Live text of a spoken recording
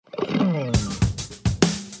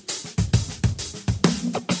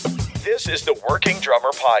This is the Working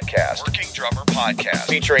Drummer Podcast. Working Drummer Podcast.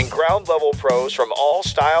 Featuring ground-level pros from all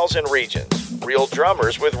styles and regions. Real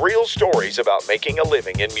drummers with real stories about making a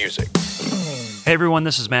living in music. Hey everyone,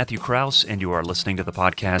 this is Matthew Krause, and you are listening to the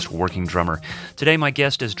podcast Working Drummer. Today my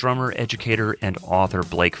guest is drummer, educator, and author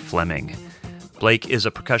Blake Fleming. Blake is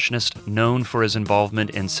a percussionist known for his involvement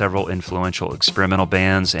in several influential experimental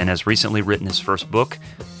bands and has recently written his first book,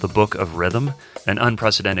 The Book of Rhythm, an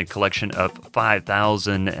unprecedented collection of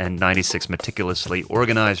 5,096 meticulously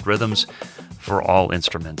organized rhythms for all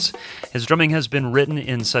instruments. His drumming has been written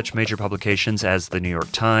in such major publications as The New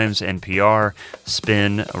York Times, NPR,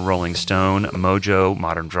 Spin, Rolling Stone, Mojo,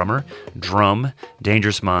 Modern Drummer, Drum,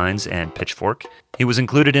 Dangerous Minds, and Pitchfork. He was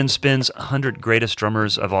included in Spin's 100 Greatest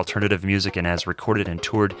Drummers of Alternative Music and has recorded and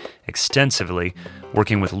toured extensively,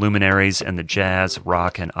 working with luminaries in the jazz,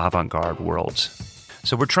 rock, and avant-garde worlds.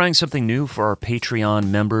 So we're trying something new for our Patreon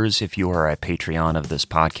members. If you are a Patreon of this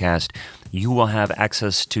podcast, you will have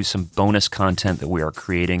access to some bonus content that we are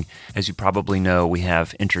creating. As you probably know, we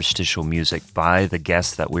have interstitial music by the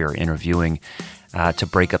guests that we are interviewing to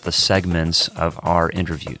break up the segments of our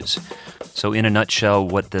interviews. So in a nutshell,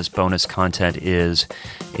 what this bonus content is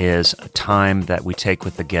time that we take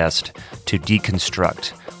with the guest to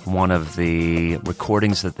deconstruct one of the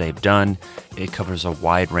recordings that they've done. It covers a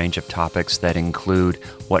wide range of topics that include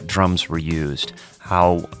what drums were used,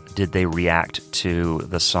 how did they react to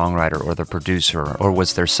the songwriter or the producer, or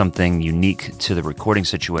was there something unique to the recording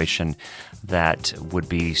situation that would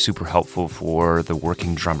be super helpful for the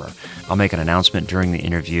working drummer. I'll make an announcement during the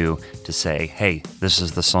interview to say, hey, this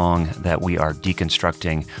is the song that we are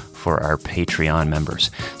deconstructing for our Patreon members.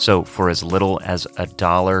 So for as little as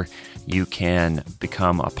 $1, you can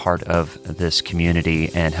become a part of this community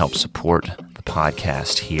and help support the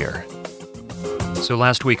podcast here. So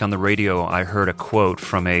last week on the radio, I heard a quote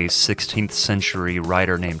from a 16th century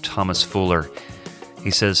writer named Thomas Fuller. He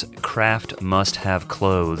says, "Craft must have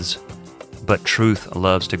clothes, but truth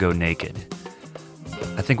loves to go naked."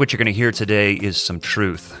 I think what you're going to hear today is some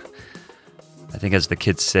truth. I think, as the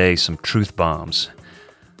kids say, some truth bombs.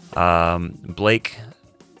 Blake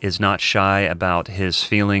is not shy about his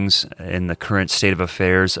feelings in the current state of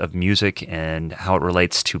affairs of music and how it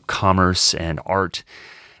relates to commerce and art.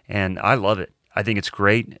 And I love it. I think it's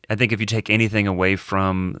great. I think if you take anything away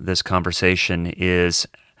from this conversation is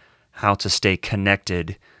how to stay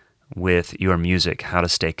connected with your music, how to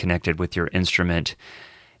stay connected with your instrument,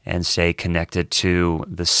 and stay connected to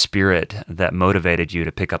the spirit that motivated you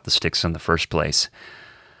to pick up the sticks in the first place.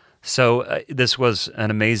 So this was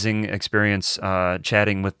an amazing experience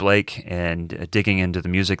chatting with Blake and digging into the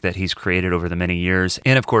music that he's created over the many years,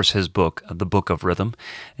 and of course his book, The Book of Rhythm,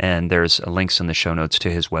 and there's links in the show notes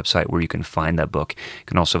to his website where you can find that book. You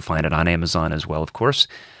can also find it on Amazon as well, of course.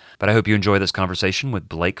 But I hope you enjoy this conversation with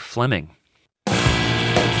Blake Fleming.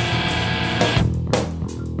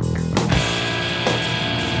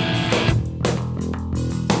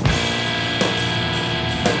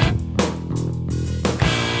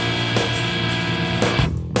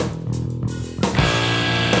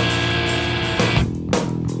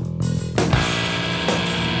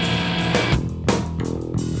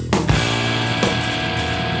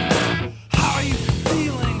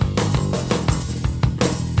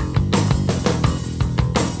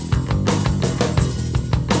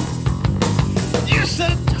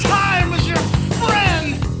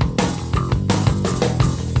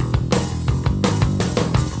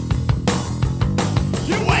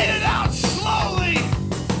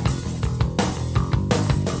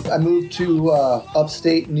 I moved to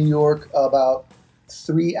upstate New York, about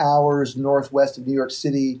 3 hours northwest of New York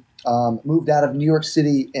City. Moved out of New York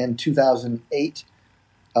City in 2008.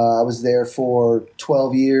 I was there for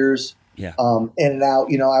 12 years. Yeah. In and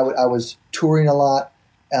out. You know, I was touring a lot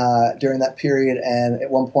during that period, and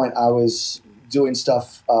at one point I was doing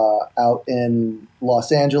stuff out in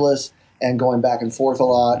Los Angeles and going back and forth a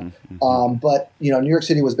lot. Mm-hmm. But you know, New York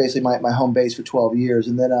City was basically my home base for 12 years,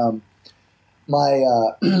 and then my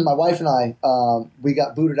wife and I, we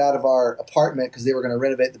got booted out of our apartment because they were going to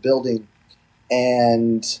renovate the building,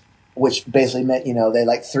 and which basically meant, you know, they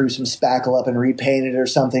like threw some spackle up and repainted it or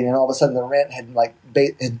something, and all of a sudden the rent had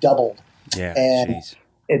had doubled. Yeah, and geez.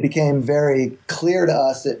 It became very clear to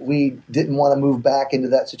us that we didn't want to move back into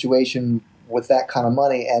that situation with that kind of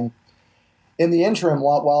money. And in the interim,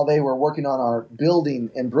 while they were working on our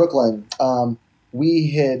building in Brooklyn,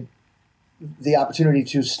 we had the opportunity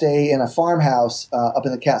to stay in a farmhouse up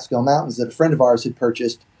in the Catskill Mountains that a friend of ours had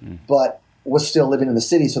purchased, but was still living in the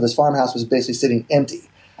city. So this farmhouse was basically sitting empty.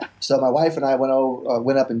 So my wife and I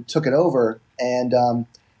went up and took it over, and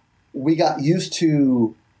we got used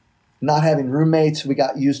to not having roommates. We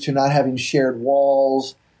got used to not having shared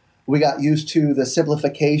walls. We got used to the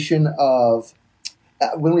simplification of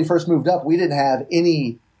when we first moved up, we didn't have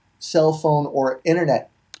any cell phone or internet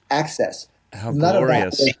access. How None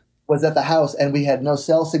glorious. of that was at the house, and we had no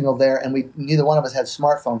cell signal there, and neither one of us had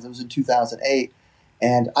smartphones. It was in 2008.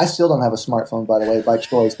 And I still don't have a smartphone, by the way, by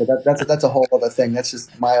choice, but that's a whole other thing. That's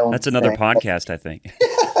just my own That's another thing. podcast, I think.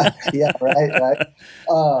 Yeah, right.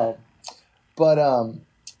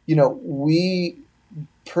 We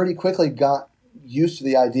pretty quickly got used to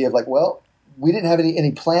the idea of like, well, we didn't have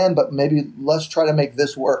any plan, but maybe let's try to make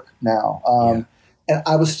this work now. And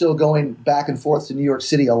I was still going back and forth to New York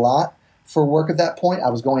City a lot for work at that point. I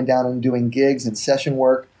was going down and doing gigs and session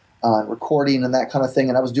work, recording and that kind of thing.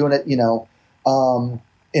 And I was doing it,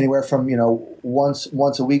 anywhere from,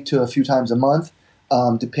 once a week to a few times a month,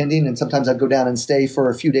 depending. And sometimes I'd go down and stay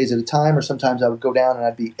for a few days at a time, or sometimes I would go down and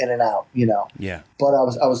I'd be in and out, Yeah. But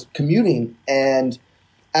I was commuting, and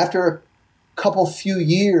after a few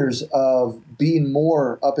years of being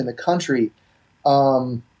more up in the country,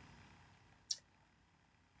 I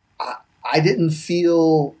didn't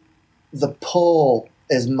feel the pull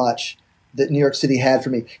as much that New York City had for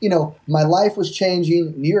me. My life was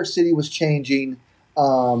changing. New York City was changing.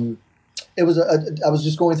 I was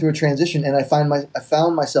just going through a transition, and I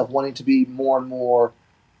found myself wanting to be more and more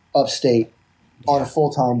upstate on a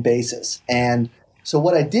full-time basis. And so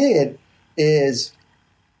what I did is,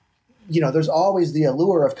 there's always the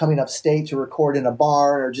allure of coming upstate to record in a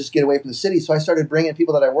barn or just get away from the city. So I started bringing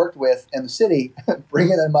people that I worked with in the city,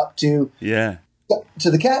 bringing them up to the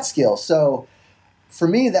Catskills. So for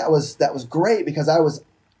me, that was great because I was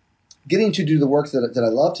getting to do the work that I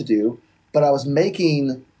love to do, but I was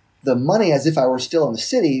making the money as if I were still in the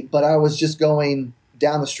city, but I was just going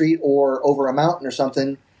down the street or over a mountain or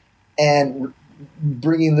something and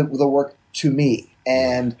bringing the work to me.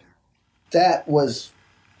 And that was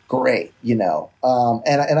great, and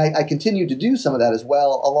I continued to do some of that as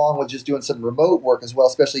well, along with just doing some remote work as well,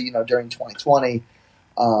 especially, during 2020,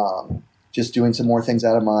 just doing some more things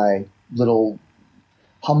out of my little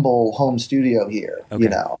humble home studio here,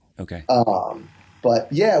 Okay.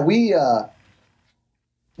 But yeah, we,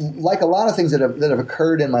 like a lot of things that have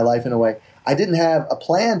occurred in my life in a way, I didn't have a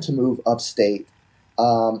plan to move upstate.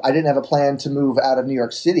 I didn't have a plan to move out of New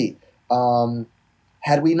York City.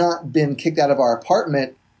 Had we not been kicked out of our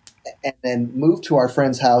apartment and then moved to our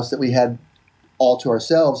friend's house that we had all to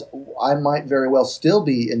ourselves, I might very well still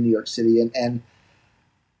be in New York City and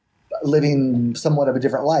living somewhat of a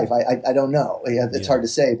different life. I don't know. It's hard to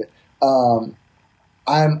say, but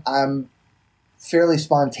I'm fairly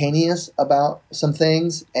spontaneous about some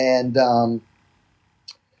things, and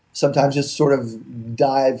sometimes just sort of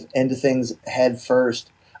dive into things head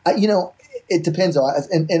first. It depends.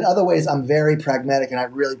 In other ways, I'm very pragmatic, and I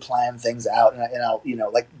really plan things out. And I'll,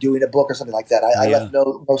 like doing a book or something like that. I left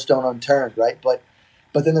no stone unturned, right? But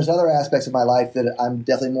then there's other aspects of my life that I'm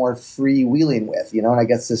definitely more freewheeling with, and I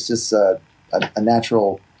guess it's just a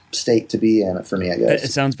natural state to be in for me, I guess.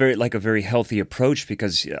 It sounds like a very healthy approach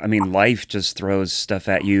because, life just throws stuff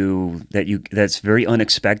at you that's very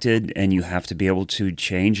unexpected, and you have to be able to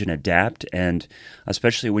change and adapt. And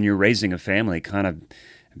especially when you're raising a family, kind of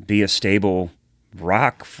be a stable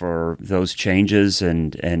rock for those changes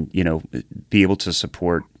and be able to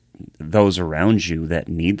support those around you that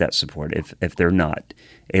need that support if they're not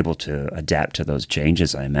able to adapt to those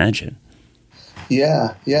changes, I imagine.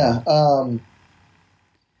 Yeah.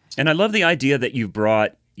 And I love the idea that you've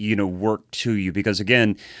brought, work to you because,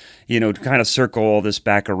 again, to kind of circle all this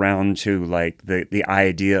back around to like the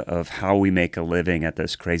idea of how we make a living at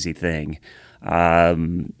this crazy thing.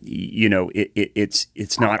 It's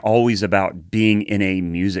not always about being in a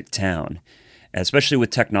music town, especially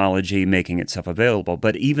with technology making itself available.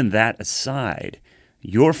 But even that aside,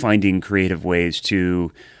 you're finding creative ways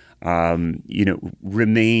to,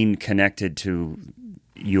 remain connected to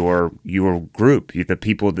your group, the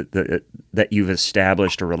people that you've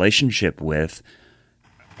established a relationship with,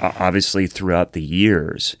 obviously throughout the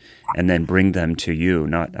years, and then bring them to you.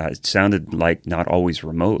 Not it sounded like not always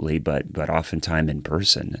remotely, but oftentimes in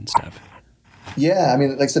person and stuff. Yeah,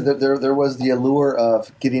 like I said, there was the allure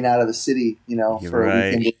of getting out of the city, for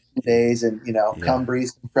a weekend, 2 days, and come breathe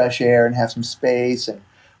some fresh air and have some space. And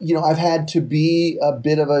I've had to be a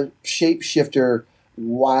bit of a shapeshifter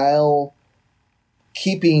while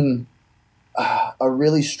keeping a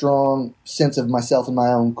really strong sense of myself and my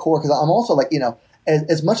own core, because I'm also like,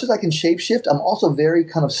 as much as I can shapeshift, I'm also very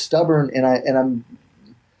kind of stubborn, and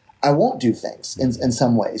I won't do things in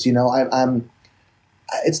some ways. I'm.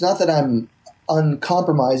 It's not that I'm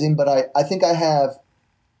uncompromising, but I think I have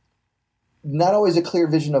not always a clear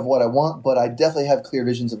vision of what I want, but I definitely have clear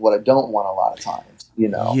visions of what I don't want a lot of times, you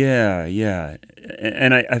know? Yeah, yeah.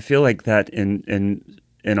 And I feel like that in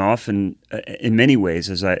often, in many ways,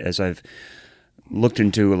 as I've looked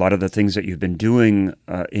into a lot of the things that you've been doing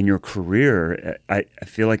in your career, I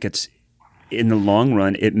feel like it's, in the long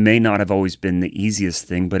run, it may not have always been the easiest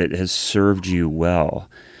thing, but it has served you well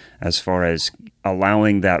as far as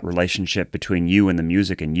allowing that relationship between you and the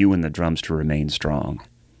music and you and the drums to remain strong.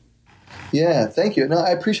 Yeah, thank you. No, I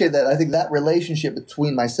appreciate that. I think that relationship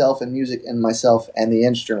between myself and music and myself and the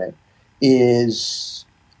instrument is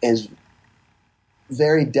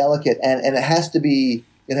very delicate, and it has to be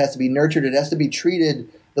nurtured. It has to be treated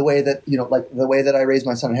the way that, you know, like the way that I raised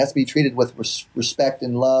my son. It has to be treated with respect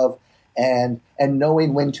and love, and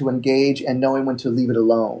knowing when to engage and knowing when to leave it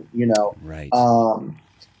alone, you know. Right.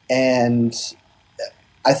 And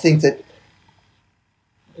I think that,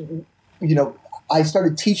 you know, I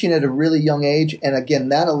started teaching at a really young age, and again,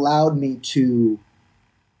 that allowed me to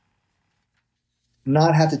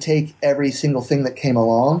not have to take every single thing that came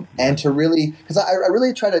along, and to really, because I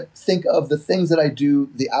really try to think of the things that I do,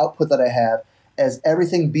 the output that I have, as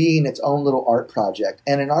everything being its own little art project,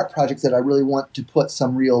 and an art project that I really want to put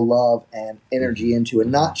some real love and energy into,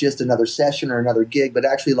 and not just another session or another gig, but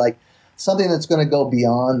actually like something that's going to go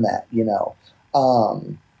beyond that, you know.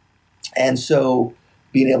 And so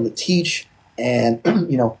being able to teach and,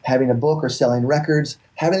 you know, having a book or selling records,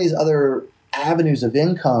 having these other avenues of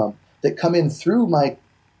income that come in through my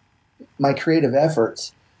creative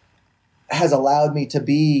efforts has allowed me to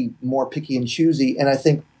be more picky and choosy. And I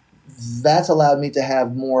think that's allowed me to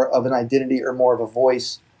have more of an identity or more of a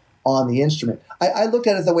voice on the instrument. I look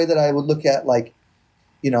at it the way that I would look at, like,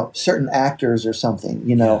 you know, certain actors or something,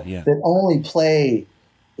 you know, that only play,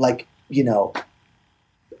 like, you know,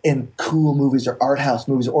 in cool movies or art house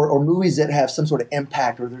movies, or movies that have some sort of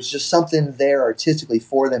impact, or there's just something there artistically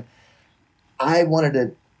for them. I wanted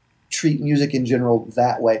to treat music in general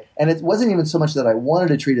that way. And it wasn't even so much that I wanted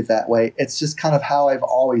to treat it that way. It's just kind of how I've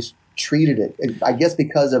always treated it. I guess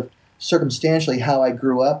because of circumstantially how I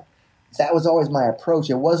grew up, that was always my approach.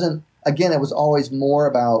 It wasn't, again, it was always more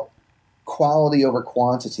about quality over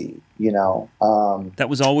quantity, you know. That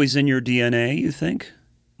was always in your DNA, you think?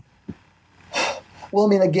 Well, I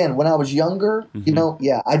mean, again, when I was younger, you know,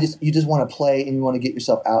 yeah, you just want to play and you want to get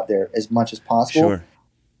yourself out there as much as possible. Sure.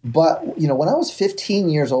 But, you know, when I was 15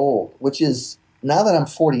 years old, which is, now that I'm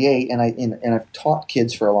 48 and I've taught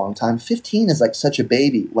kids for a long time, 15 is like such a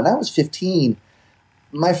baby. When I was 15,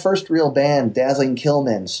 my first real band, Dazzling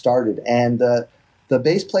Killmen, started, and the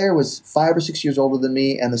bass player was 5 or 6 years older than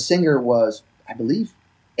me, and the singer was, I believe,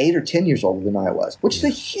 8 or 10 years older than I was, which is a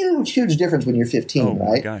huge, huge difference when you're 15, right?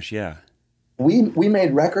 Oh my gosh, yeah. We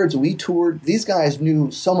made records, we toured. These guys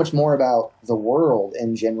knew so much more about the world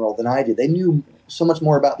in general than I did. They knew so much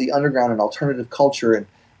more about the underground and alternative culture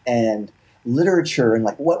and literature, and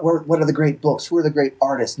like what are the great books, who are the great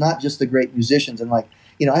artists, not just the great musicians. And like,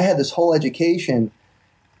 you know, I had this whole education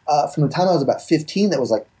from the time I was about 15 that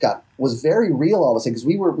was like, was very real all of a sudden, because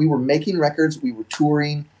we were making records, we were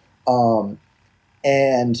touring,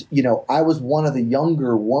 and, you know, I was one of the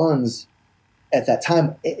younger ones at that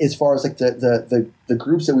time, as far as like the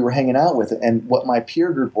groups that we were hanging out with and what my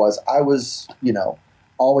peer group was. I was, you know,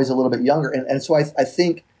 always a little bit younger. And so I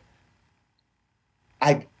think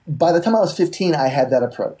by the time I was 15, I had that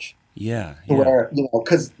approach. Yeah. Where, you know,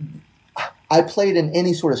 because I played in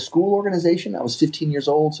any sort of school organization. I was 15 years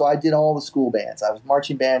old, so I did all the school bands. I was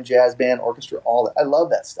marching band, jazz band, orchestra, all that. I love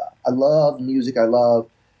that stuff. I love music. I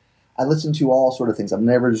listen to all sort of things. I'm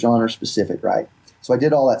never genre specific, right? So I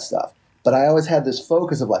did all that stuff. But I always had this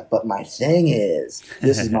focus of like, but my thing is,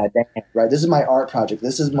 this is my band, right? This is my art project.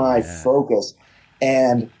 This is my focus.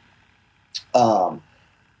 And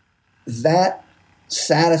that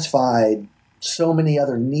satisfied so many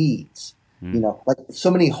other needs, you know, like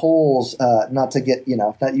so many holes, not to get, you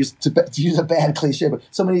know, not use to use a bad cliche, but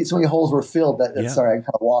so many holes were filled that sorry, I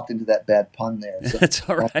kind of walked into that bad pun there. So, that's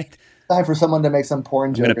all right. Time for someone to make some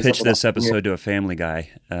porn joke. I'm going to pitch this episode to a Family Guy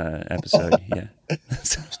episode. Yeah.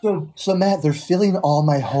 So Matt, they're filling all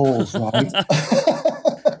my holes, right?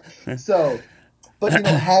 So, but, you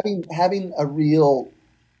know, having a real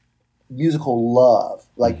musical love,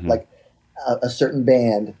 like a certain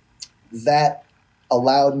band, that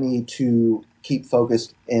allowed me to keep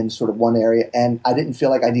focused in sort of one area, and I didn't feel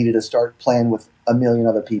like I needed to start playing with a million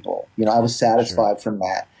other people. You know, I was satisfied from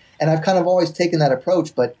that, and I've kind of always taken that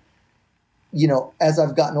approach, but. You know, as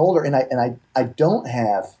I've gotten older, and I don't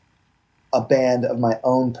have a band of my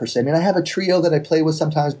own per se. I mean, I have a trio that I play with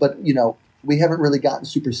sometimes, but, you know, we haven't really gotten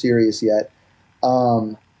super serious yet.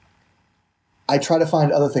 I I try to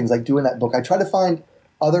find other things like doing that book. I try to find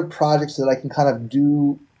other projects that I can kind of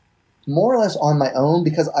do more or less on my own,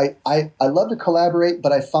 because I love to collaborate,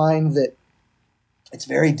 but I find that it's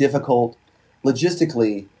very difficult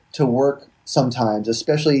logistically to work sometimes,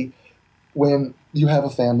 especially when you have a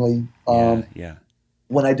family.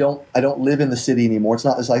 When I don't live in the city anymore. It's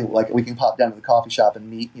not just like we can pop down to the coffee shop and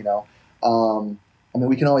meet, I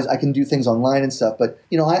mean, I can do things online and stuff, but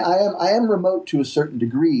I am remote to a certain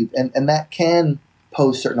degree, and that can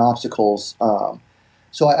pose certain obstacles.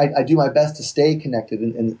 So I do my best to stay connected,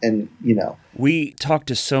 and. We talk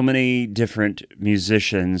to so many different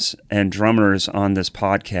musicians and drummers on this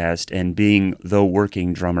podcast, and being the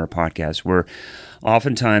Working Drummer podcast, we're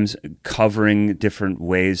oftentimes covering different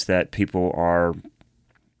ways that people are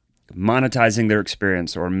monetizing their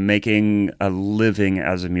experience or making a living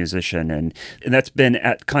as a musician. And that's been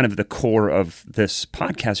at kind of the core of this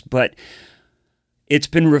podcast. But it's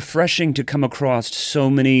been refreshing to come across so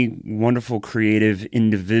many wonderful creative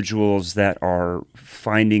individuals that are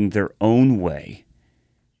finding their own way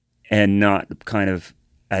and not kind of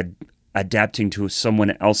adapting to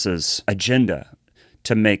someone else's agenda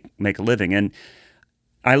to make a living. And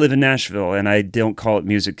I live in Nashville, and I don't call it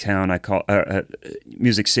Music Town. I call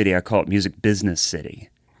Music City. I call it Music Business City.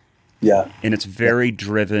 Yeah, and it's very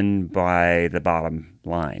driven by the bottom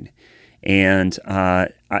line. And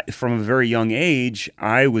from a very young age,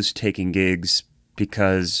 I was taking gigs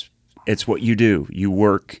because it's what you do. You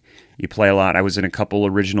work, you play a lot. I was in a couple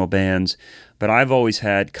original bands, but I've always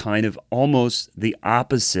had kind of almost the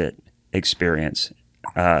opposite experience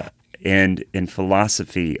and in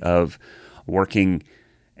philosophy of working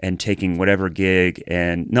and taking whatever gig,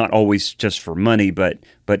 and not always just for money, but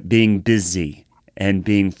being busy and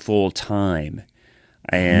being full time,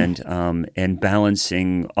 and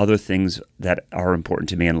balancing other things that are important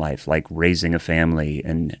to me in life, like raising a family,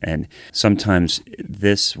 and sometimes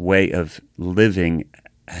this way of living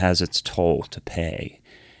has its toll to pay,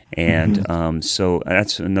 and so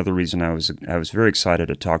that's another reason I was very excited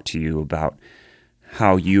to talk to you about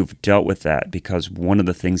how you've dealt with that, because one of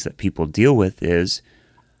the things that people deal with is,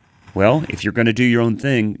 well, if you're going to do your own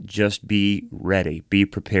thing, just be ready, be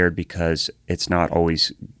prepared, because it's going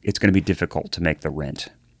to be difficult to make the rent.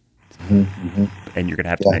 And you're going to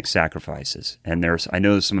have to make sacrifices. And I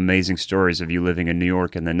know there's some amazing stories of you living in New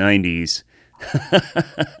York in the 90s,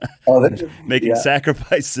 making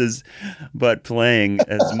sacrifices, but playing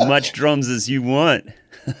as much drums as you want.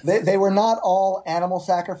 They were not all animal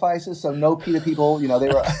sacrifices, so no PETA people,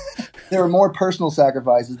 they were more personal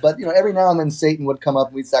sacrifices. But, every now and then Satan would come up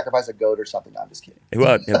and we'd sacrifice a goat or something. No, I'm just kidding.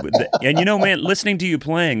 Well, and man, listening to you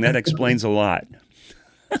playing, that explains a lot.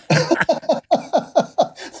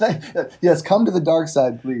 Yes, come to the dark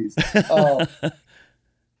side, please. No.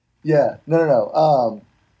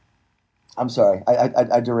 I'm sorry.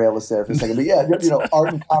 I derailed us there for a second. But yeah,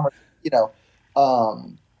 art and commerce,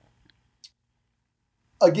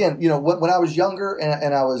 again, when I was younger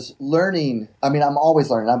and I was learning, I mean, I'm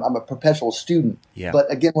always learning. I'm a perpetual student. Yeah.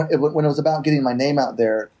 But again, when it was about getting my name out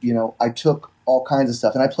there, I took all kinds of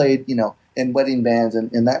stuff, and I played, in wedding bands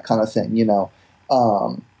and that kind of thing,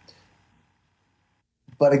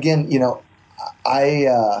 But again, it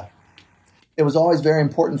was always very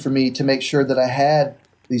important for me to make sure that I had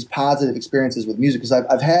these positive experiences with music, because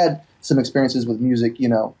I've had some experiences with music,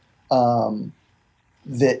 that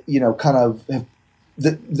kind of have.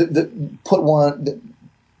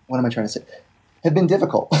 What am I trying to say? Have been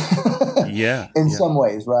difficult. In some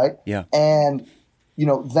ways, right? Yeah. And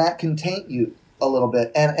that can taint you a little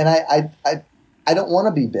bit. And I don't want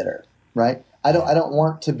to be bitter, right? I don't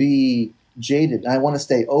want to be jaded. I want to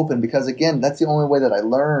stay open, because again, that's the only way that I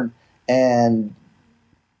learn. And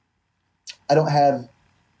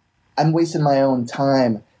I'm wasting my own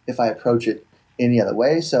time if I approach it any other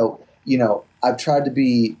way. So, I've tried to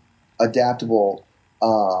be adaptable,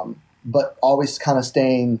 but always kind of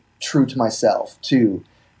staying true to myself too.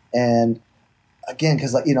 And again,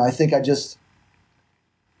 because I think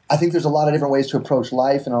there's a lot of different ways to approach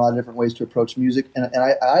life and a lot of different ways to approach music. And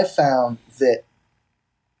I found that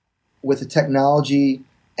with the technology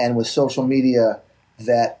and with social media,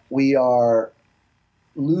 that we are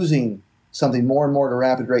losing something more and more at a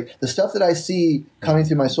rapid rate. The stuff that I see coming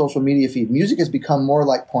through my social media feed, music has become more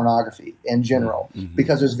like pornography in general,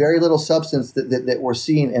 because there's very little substance that we're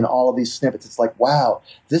seeing in all of these snippets. It's like, wow,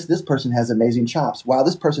 this person has amazing chops. Wow,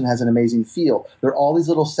 this person has an amazing feel. There are all these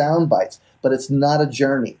little sound bites, but it's not a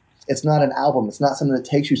journey. It's not an album. It's not something that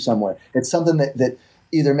takes you somewhere. It's something that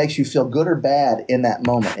either makes you feel good or bad in that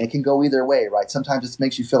moment. It can go either way, right? Sometimes it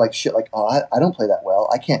makes you feel like shit, like, oh, I don't play that well.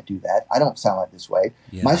 I can't do that. I don't sound like this way.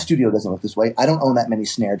 Yeah. My studio doesn't look this way. I don't own that many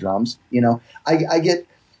snare drums. I get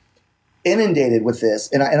inundated with this,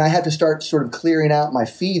 and I have to start sort of clearing out my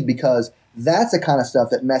feed, because that's the kind of stuff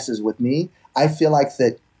that messes with me. I feel like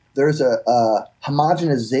that there's a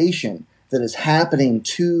homogenization that is happening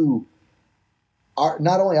to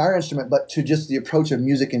not only our instrument, but to just the approach of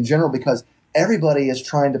music in general, because everybody is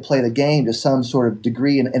trying to play the game to some sort of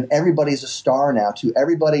degree, and everybody's a star now too.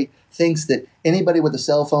 Everybody thinks that anybody with a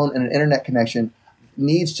cell phone and an internet connection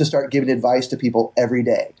needs to start giving advice to people every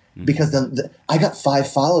day. Because I got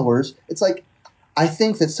 5 followers. It's like, I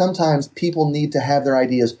think that sometimes people need to have their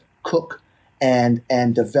ideas cook and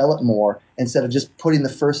develop more, instead of just putting the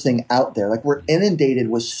first thing out there. Like, we're inundated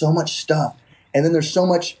with so much stuff, and then there's so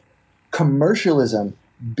much commercialism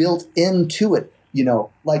built into it.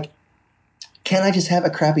 Like, can I just have a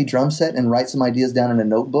crappy drum set and write some ideas down in a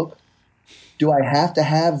notebook? Do I have to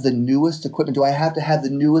have the newest equipment? Do I have to have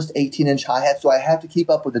the newest 18-inch hi-hats? Do I have to keep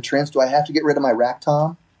up with the trends? Do I have to get rid of my rack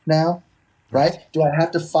tom now? Right? Do I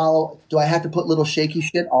have to put little shaky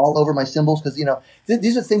shit all over my cymbals? Because,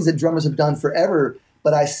 these are things that drummers have done forever,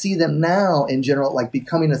 but I see them now in general, like,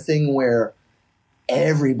 becoming a thing where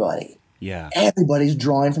everybody's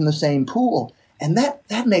drawing from the same pool. And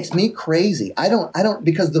that makes me crazy. I don't,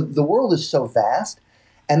 because the world is so vast,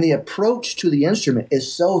 and the approach to the instrument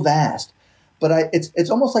is so vast. But it's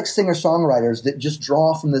almost like singer-songwriters that just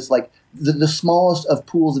draw from this, like, the smallest of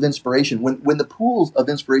pools of inspiration, when the pools of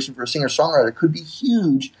inspiration for a singer-songwriter could be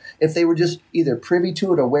huge if they were just either privy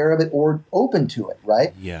to it, aware of it, or open to it,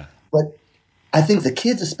 right? Yeah. But I think the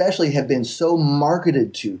kids especially have been so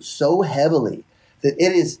marketed to so heavily that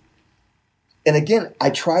it is. And again,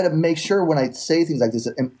 I try to make sure when I say things like this,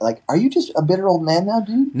 like, are you just a bitter old man now,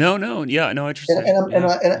 dude? No, yeah, no, interesting.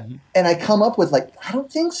 And I come up with, like, I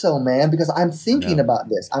don't think so, man, because I'm thinking about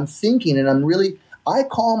this. I'm thinking, and I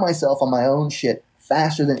call myself on my own shit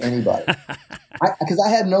faster than anybody, because I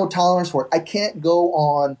have no tolerance for it. I can't go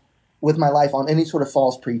on with my life on any sort of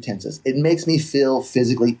false pretenses. It makes me feel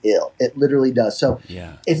physically ill. It literally does. So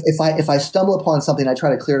if I stumble upon something, I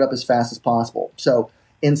try to clear it up as fast as possible. So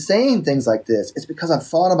in saying things like this, it's because I've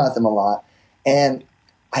thought about them a lot, and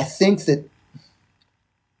I think that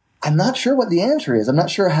I'm not sure what the answer is. I'm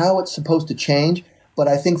not sure how it's supposed to change, but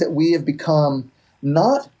I think that we have become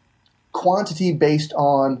not quantity based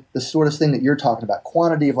on the sort of thing that you're talking about.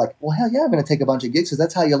 Quantity of, like, well, hell yeah, I'm going to take a bunch of gigs because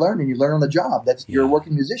that's how you learn, and you learn on the job. You're a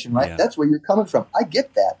working musician, right? Yeah. That's where you're coming from. I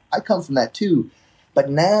get that. I come from that too.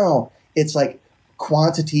 But now it's like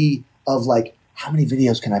quantity of, like, how many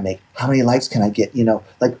videos can I make? How many likes can I get?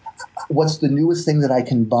 Like, what's the newest thing that I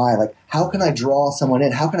can buy? Like, how can I draw someone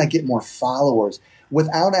in? How can I get more followers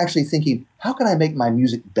without actually thinking, how can I make my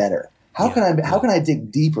music better? How can I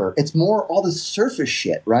dig deeper? It's more all this surface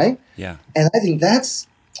shit, right? Yeah. And I think that's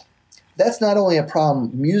not only a problem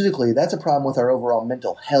musically, that's a problem with our overall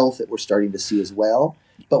mental health that we're starting to see as well.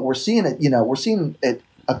 But we're seeing it,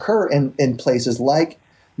 occur in places like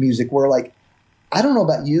music where, like, I don't know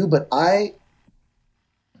about you, but I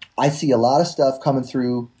see a lot of stuff coming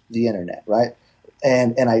through the internet, right?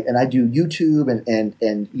 And I do YouTube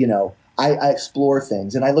and I explore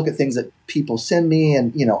things, and I look at things that people send me,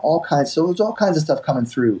 and all kinds. So there's all kinds of stuff coming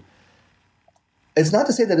through. It's not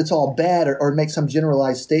to say that it's all bad or make some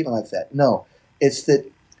generalized statement like that. No, it's that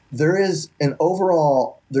there's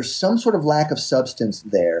some sort of lack of substance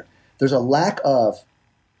there. There's a lack of,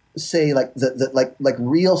 say, like like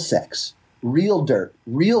real sex, real dirt,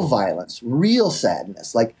 real violence, real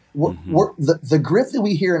sadness. Like the grit that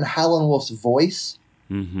we hear in Howlin' Wolf's voice.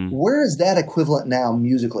 Mm-hmm. Where is that equivalent now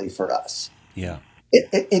musically for us? Yeah,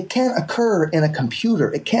 it can't occur in a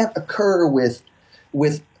computer. It can't occur with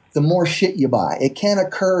the more shit you buy. It can't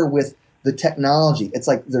occur with the technology. It's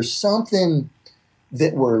like there's something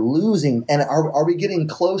that we're losing, and are we getting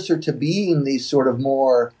closer to being these sort of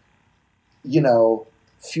more,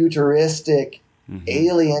 futuristic,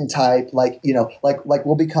 alien type, like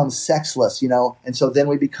we'll become sexless, and so then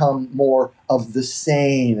we become more of the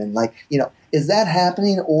same, and is that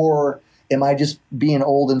happening, or am I just being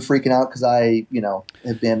old and freaking out because I,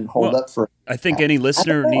 have been holed up for? I think any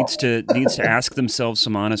listener needs to ask themselves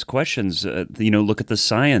some honest questions. Look at the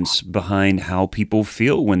science behind how people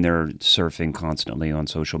feel when they're surfing constantly on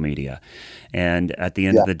social media, and at the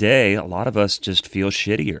end of the day, a lot of us just feel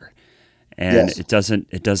shittier. And it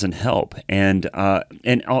doesn't help. And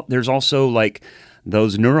there's also, like,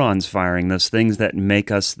 those neurons firing, those things that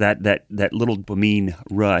make us that little dopamine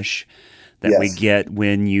rush that we get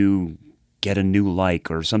when you get a new like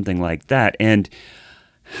or something like that. And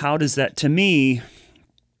how does that, to me,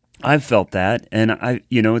 I've felt that, and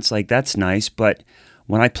it's like that's nice, but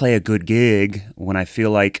when I play a good gig, when I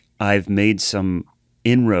feel like I've made some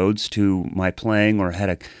inroads to my playing or had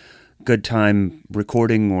a good time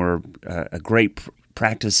recording or a great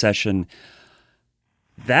practice session,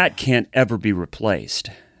 that can't ever be replaced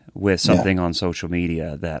with something on social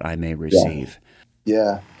media that I may receive.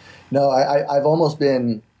 Yeah. No, I've almost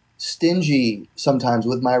been stingy sometimes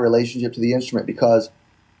with my relationship to the instrument because,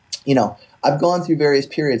 I've gone through various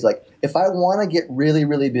periods. Like if I want to get really,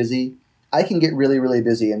 really busy, I can get really, really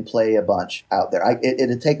busy and play a bunch out there.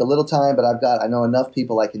 It'd take a little time, but I know enough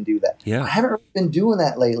people I can do that. Yeah. I haven't really been doing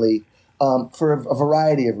that lately for a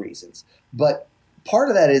variety of reasons. But part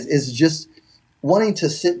of that is just wanting to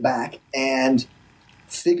sit back and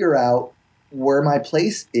figure out where my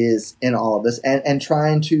place is in all of this and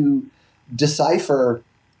trying to decipher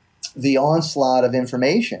the onslaught of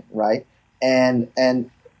information, right? And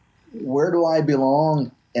where do I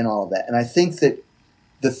belong in all of that? And I think that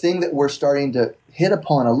the thing that we're starting to hit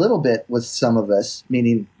upon a little bit with some of us,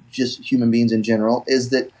 meaning just human beings in general,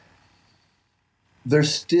 is that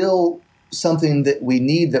there's still something that we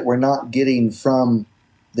need that we're not getting from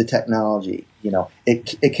the technology.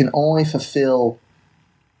 It can only fulfill.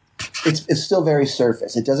 It's still very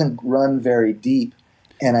surface. It doesn't run very deep.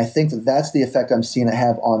 And I think that that's the effect I'm seeing it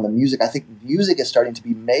have on the music. I think music is starting to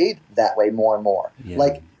be made that way more and more. Yeah.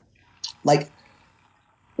 Like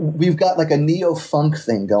we've got like a neo-funk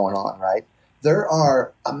thing going on, right? There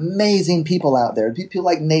are amazing people out there. People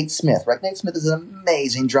like Nate Smith, right? Nate Smith is an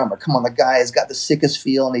amazing drummer. Come on, the guy has got the sickest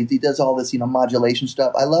feel, and he does all this, modulation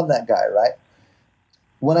stuff. I love that guy, right?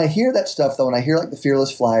 When I hear that stuff, though, when I hear like the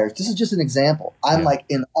Fearless Flyers, this is just an example. I'm like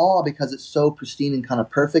in awe because it's so pristine and kind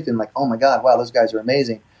of perfect and like, oh my God, wow, those guys are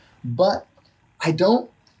amazing. But I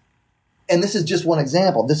don't, and this is just one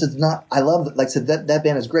example. This is not, I love, like I said, that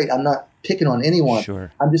band is great. I'm not picking on anyone.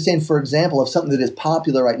 Sure. I'm just saying, for example, of something that is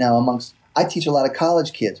popular right now amongst, I teach a lot of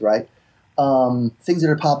college kids, right? Things that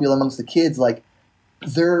are popular amongst the kids, like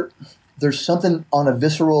there's something on a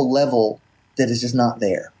visceral level that is just not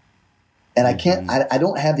there. And I can't, I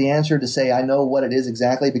don't have the answer to say I know what it is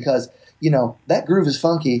exactly because, that groove is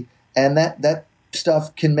funky and that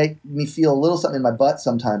stuff can make me feel a little something in my butt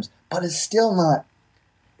sometimes, but it's still not,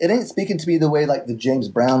 it ain't speaking to me the way like the James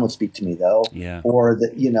Brown would speak to me though. Yeah. Or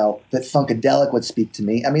that, that Funkadelic would speak to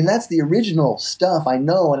me. I mean, that's the original stuff I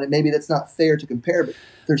know. And maybe that's not fair to compare, but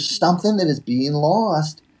there's something that is being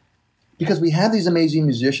lost because we have these amazing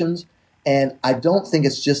musicians. And I don't think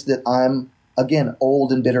it's just that I'm, again,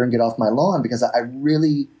 old and bitter and get off my lawn because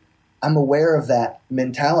I'm aware of that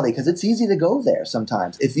mentality because it's easy to go there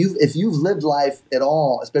sometimes. If you've lived life at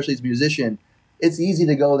all, especially as a musician, it's easy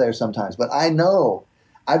to go there sometimes. But I've known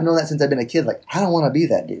that since I've been a kid. Like, I don't want to be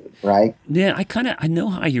that dude, right? Yeah, I know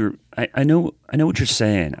how I know what you're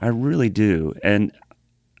saying. I really do. And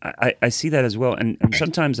I see that as well. And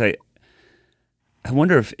sometimes I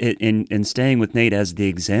wonder if in staying with Nate as the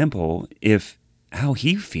example, if how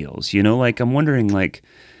he feels, like I'm wondering like,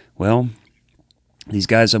 well, these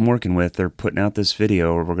guys I'm working with, they're putting out this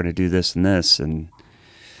video or we're going to do this and this. And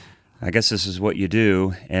I guess this is what you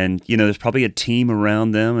do. And, there's probably a team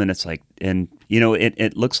around them and it's like, and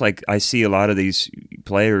it looks like I see a lot of these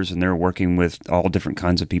players and they're working with all different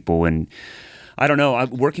kinds of people. And I don't know,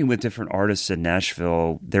 I'm working with different artists in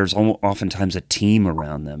Nashville. There's oftentimes a team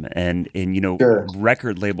around them and Sure.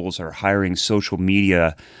 Record labels are hiring social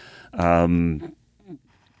media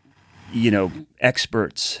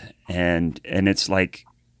experts and it's like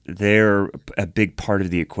they're a big part of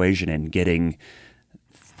the equation in getting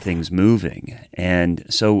things moving. And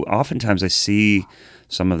so oftentimes I see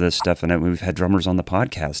some of this stuff, and we've had drummers on the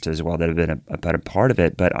podcast as well that have been about a part of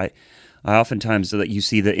it, but I oftentimes that you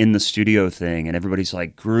see the in the studio thing and everybody's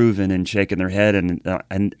like grooving and shaking their head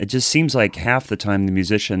and it just seems like half the time the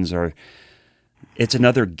musicians it's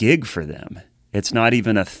another gig for them. It's not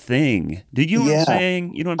even a thing. Do you know what I'm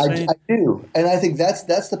saying? You know what I'm saying? I do. And I think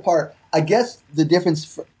that's the part. I guess the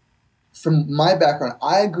difference from my background,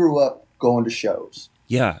 I grew up going to shows.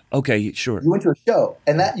 Yeah. Okay. Sure. You went to a show.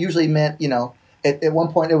 And that usually meant, at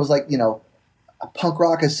one point it was like, punk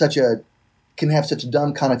rock is can have such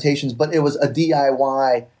dumb connotations, but it was a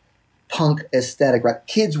DIY punk aesthetic, right?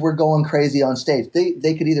 Kids were going crazy on stage.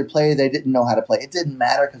 They could either play, they didn't know how to play. It didn't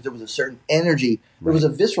matter because there was a certain energy. There was a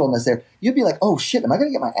visceralness there. You'd be like, oh shit, am I going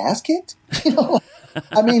to get my ass kicked?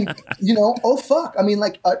 I mean, oh fuck. I mean,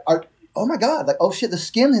 like, oh my God, like, oh shit, the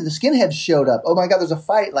skinhead showed up. Oh my God, there's a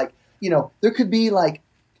fight. Like, there could be like,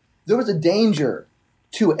 there was a danger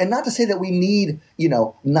to it. And not to say that we need,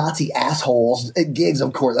 Nazi assholes at gigs,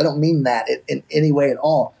 of course. I don't mean that in any way at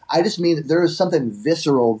all. I just mean that there is something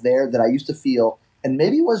visceral there that I used to feel And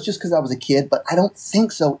maybe it was just because I was a kid, but I don't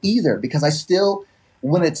think so either, because I still,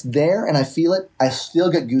 when it's there and I feel it, I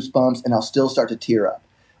still get goosebumps and I'll still start to tear up.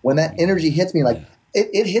 When that energy hits me, like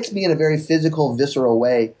it hits me in a very physical, visceral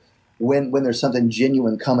way when there's something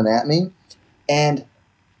genuine coming at me. And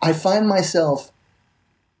I find my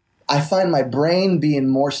brain being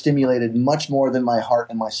more stimulated much more than my heart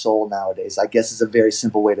and my soul nowadays, I guess is a very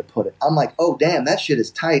simple way to put it. I'm like, oh, damn, that shit is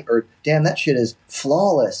tight, or damn, that shit is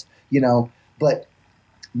flawless, but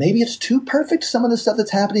maybe it's too perfect, some of the stuff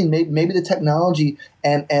that's happening. Maybe the technology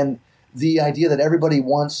and the idea that everybody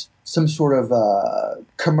wants some sort of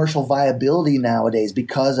commercial viability nowadays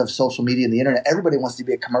because of social media and the internet. Everybody wants to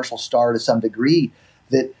be a commercial star to some degree,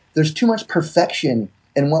 that there's too much perfection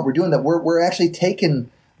in what we're doing, that we're actually taking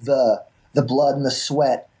the blood and the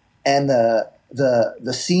sweat and the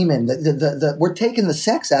semen, we're taking the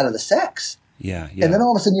sex out of the sex. Yeah. And then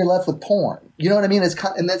all of a sudden you're left with porn. You know what I mean?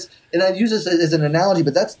 And I use this as an analogy,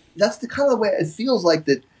 but that's the kind of the way it feels like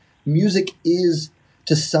that music is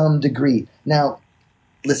to some degree. Now,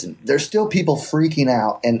 listen, there's still people freaking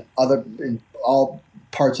out in all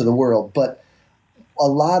parts of the world, but a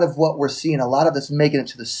lot of what we're seeing, a lot of this making it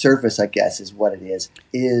to the surface, I guess, is what it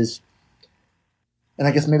is, and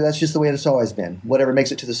I guess maybe that's just the way it's always been. Whatever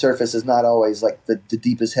makes it to the surface is not always like the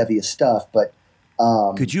deepest, heaviest stuff, but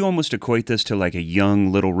could you almost equate this to like a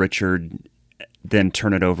young Little Richard, then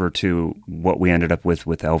turn it over to what we ended up with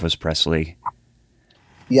Elvis Presley?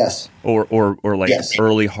 Yes. Or like yes.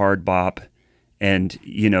 Early hard bop, and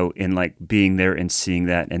in like being there and seeing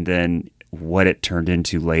that, and then what it turned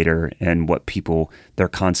into later, and what their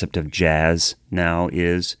concept of jazz now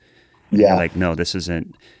is. Yeah. Like, no, this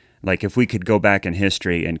isn't. Like, if we could go back in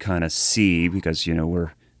history and kind of see, because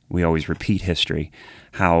we always repeat history,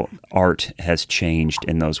 how art has changed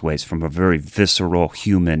in those ways, from a very visceral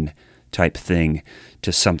human type thing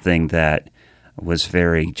to something that was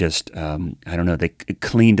very just, they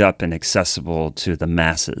cleaned up and accessible to the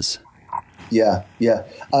masses. Yeah.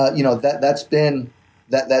 That's been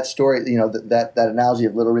that story, that analogy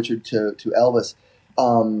of Little Richard to Elvis.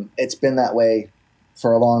 It's been that way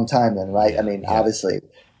for a long time then, right? Obviously.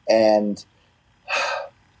 And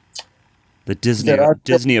the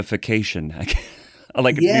Disneyification,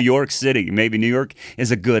 like New York City. Maybe New York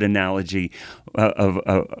is a good analogy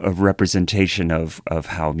of representation of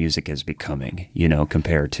how music is becoming,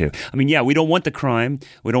 compared to. We don't want the crime,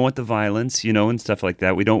 we don't want the violence, and stuff like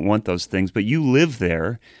that. We don't want those things, but you live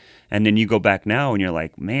there, and then you go back now and you're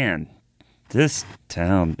like, man, this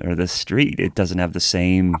town or this street, it doesn't have the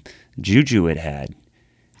same juju it had.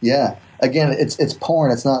 Yeah. Again, it's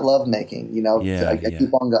porn. It's not lovemaking. I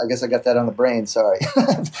keep on. I guess I got that on the brain. Sorry.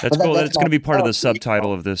 That's cool. That's going to be part of the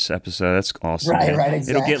subtitle of this episode. That's awesome. Right.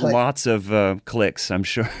 Exactly. It'll get lots of clicks, I'm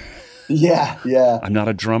sure. Yeah. I'm not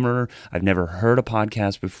a drummer. I've never heard a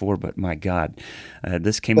podcast before, but my God,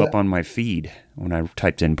 this came up on my feed when I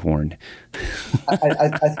typed in porn. I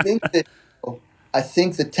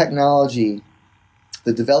think that technology,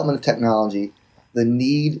 the development of technology, the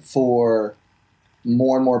need for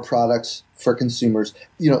more and more products for consumers,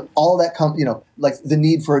 all that like the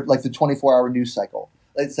need for like the 24-hour news cycle.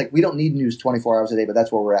 It's like we don't need news 24 hours a day, but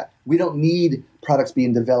that's where we're at. We don't need products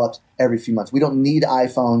being developed every few months. We don't need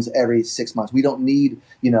iPhones every 6 months. We don't need,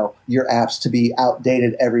 your apps to be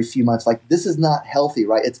outdated every few months. Like, this is not healthy,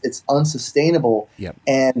 right? It's unsustainable. Yep.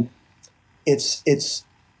 And it's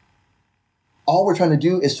all we're trying to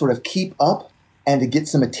do is sort of keep up and to get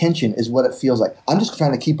some attention is what it feels like. I'm just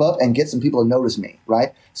trying to keep up and get some people to notice me,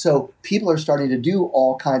 right? So people are starting to do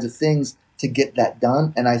all kinds of things to get that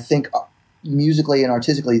done. And I think musically and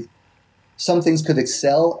artistically, some things could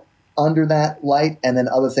excel under that light, and then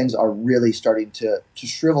other things are really starting to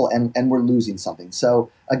shrivel, and we're losing something. So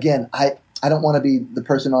again, I don't want to be the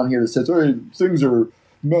person on here that says, hey, things are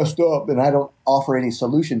messed up, and I don't offer any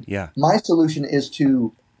solution. Yeah. My solution is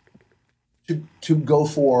to go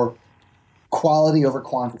for quality over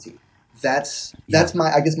quantity. That's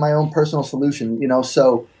my own personal solution,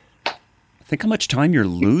 so think how much time you're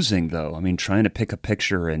losing, though. Trying to pick a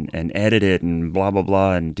picture and edit it and blah, blah,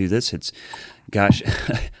 blah, and do this. Gosh,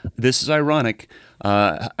 this is ironic.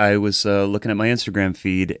 I was looking at my Instagram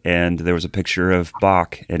feed, and there was a picture of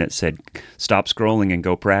Bach, and it said, stop scrolling and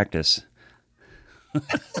go practice.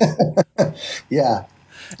 Yeah.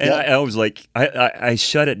 And I was like, I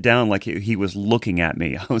shut it down like he was looking at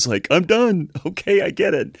me. I was like, I'm done. Okay, I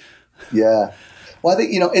get it. Yeah. Well, I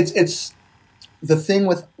think, it's the thing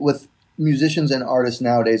with musicians and artists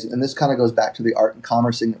nowadays, and this kind of goes back to the art and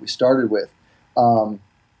commerce thing that we started with,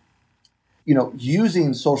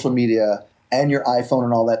 using social media and your iPhone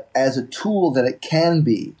and all that as a tool that it can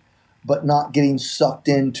be, but not getting sucked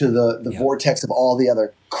into the vortex of all the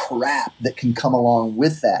other crap that can come along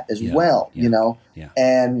with that as well, you know? Yeah.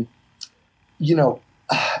 And, you know,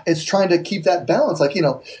 it's trying to keep that balance. Like, you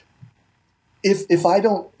know, if I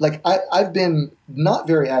don't, like, I've been not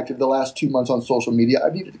very active the last 2 months on social media. I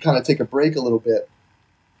needed to kind of take a break a little bit.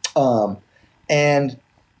 And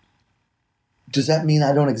does that mean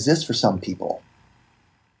I don't exist for some people?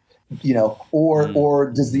 You know, or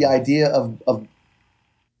does the idea of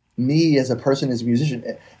me as a person, as a musician,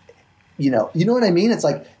 you know what I mean? It's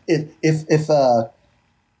like if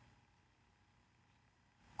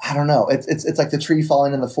I don't know, it's like the tree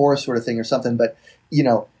falling in the forest sort of thing or something. But you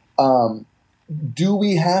know, do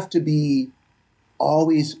we have to be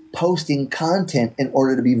always posting content in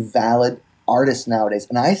order to be valid artists nowadays?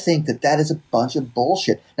 And I think that is a bunch of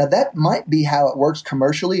bullshit. Now that might be how it works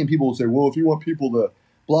commercially, and people will say, well, if you want people to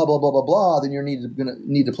blah, blah, blah, blah, blah, then you're going to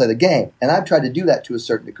need to play the game. And I've tried to do that to a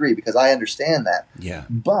certain degree because I understand that. Yeah.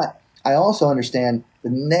 But I also understand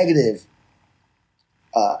the negative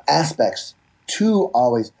aspects to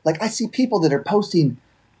always, like I see people that are posting,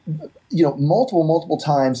 you know, multiple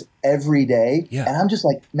times every day. Yeah. And I'm just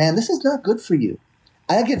like, man, this is not good for you.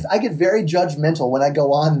 I get very judgmental when I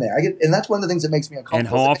go on there. And that's one of the things that makes me uncomfortable. And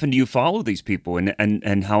how often do you follow these people?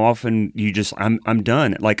 And how often you just, I'm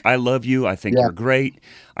done. Like, I love you. I think you're great.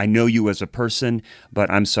 I know you as a person,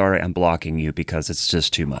 but I'm sorry, I'm blocking you because it's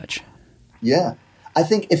just too much. Yeah. I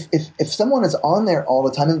think if someone is on there all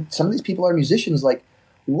the time, and some of these people are musicians, like,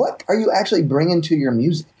 what are you actually bringing to your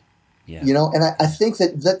music? Yeah. You know, and I think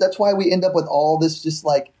that's why we end up with all this just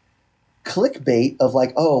like clickbait of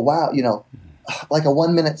like, oh, wow, you know, like a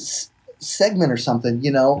 1 minute segment or something,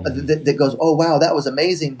 you know, that goes, oh, wow, that was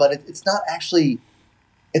amazing. But it's not actually,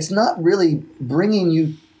 it's not really bringing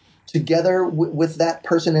you together with that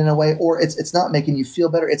person in a way, or it's not making you feel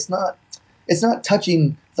better. It's not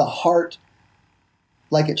touching the heart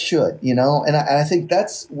like it should, you know? And I think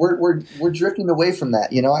that's, we're drifting away from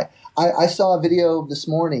that. You know, I saw a video this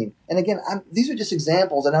morning, and again, these are just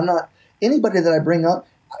examples, and I'm not, anybody that I bring up,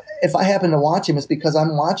 if I happen to watch them, it's because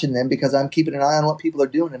I'm watching them, because I'm keeping an eye on what people are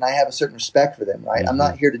doing, and I have a certain respect for them, right? Mm-hmm. I'm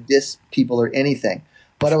not here to diss people or anything.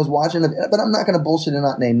 But I was watching it, but I'm not going to bullshit and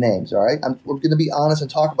not name names, all right? We're going to be honest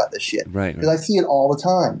and talk about this shit. Right. Because I see it all the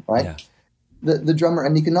time, right? Yeah. The drummer,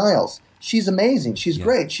 Anika Niles, she's amazing. She's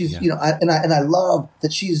great. She's, you know, and I love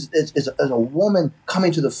that she's as a woman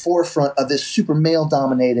coming to the forefront of this super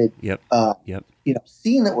male-dominated, you know,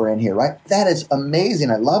 scene that we're in here, right? That is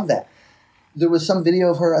amazing. I love that. There was some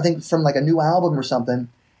video of her, I think, from like a new album or something.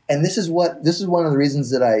 And this is one of the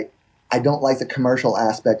reasons that I don't like the commercial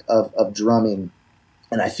aspect of drumming,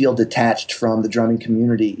 and I feel detached from the drumming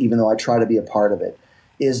community, even though I try to be a part of it,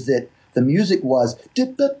 is that the music was, I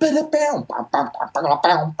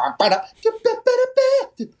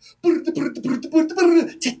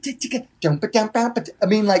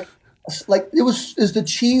mean, like it was the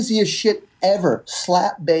cheesiest shit ever.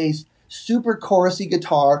 Slap bass, super chorusy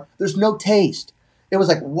guitar. There's no taste. It was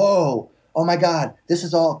like, whoa, oh my God, this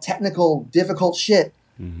is all technical, difficult shit.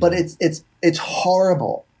 Mm-hmm. But it's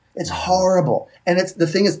horrible. It's horrible. And the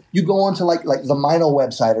thing is, you go onto like the Mino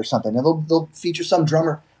website or something, and they'll feature some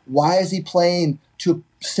drummer. Why is he playing to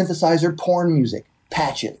synthesizer porn music?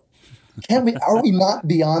 Patch it. Are we not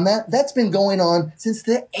beyond that? That's been going on since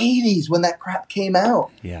the 80s when that crap came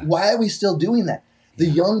out. Yeah. Why are we still doing that? The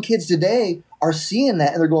young kids today are seeing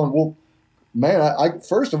that, and they're going, well, man, I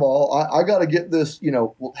first of all, I got to get this, you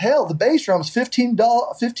know, well, hell, the bass drum's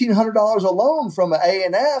 $1,500 alone from an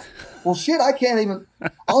A&F. Well, shit,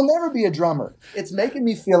 I'll never be a drummer. It's making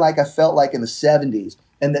me feel like I felt like in the 70s.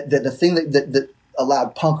 And the thing that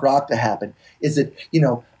allowed punk rock to happen is that, you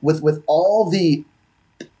know, with all the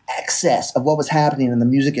excess of what was happening in the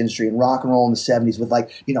music industry and rock and roll in the 70s, with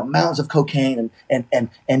like, you know, mountains of cocaine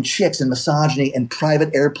and chicks and misogyny and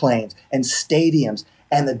private airplanes and stadiums,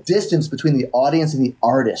 and the distance between the audience and the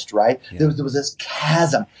artist, right? Yeah. There was this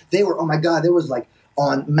chasm. They were, oh my God, there was like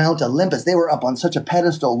on Mount Olympus. They were up on such a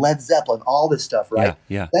pedestal, Led Zeppelin, all this stuff, right?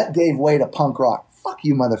 Yeah. That gave way to punk rock. Fuck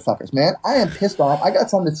you motherfuckers, man. I am pissed off. I got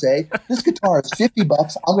something to say. This guitar is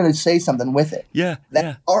 $50. I'm going to say something with it. Yeah.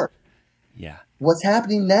 That's art. Yeah. What's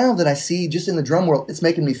happening now that I see just in the drum world, it's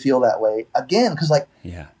making me feel that way again. Because like,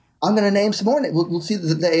 I'm going to name some more. We'll see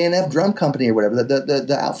the A&F drum company or whatever,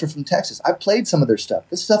 the outfit from Texas. I played some of their stuff.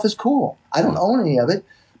 This stuff is cool. I don't own any of it,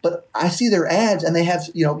 but I see their ads, and they have,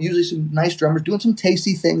 you know, usually some nice drummers doing some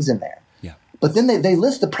tasty things in there. Yeah. But then they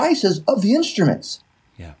list the prices of the instruments.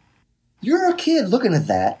 Yeah. You're a kid looking at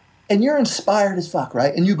that, and you're inspired as fuck,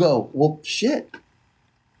 right? And you go, well, shit,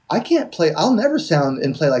 I can't play. I'll never sound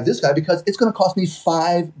and play like this guy because it's going to cost me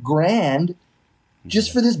 $5,000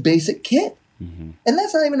 just for this basic kit. And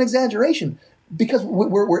that's not even an exaggeration, because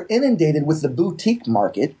we're inundated with the boutique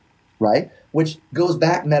market, right? Which goes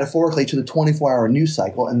back metaphorically to the 24-hour news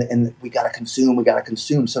cycle, and we got to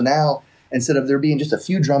consume. So now, instead of there being just a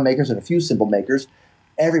few drum makers and a few cymbal makers,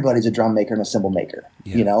 everybody's a drum maker and a cymbal maker,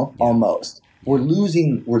 almost. We're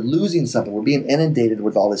losing something. We're being inundated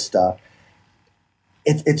with all this stuff.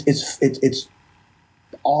 It's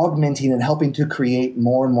augmenting and helping to create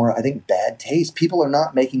more and more, I think, bad taste. People are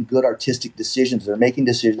not making good artistic decisions. They're making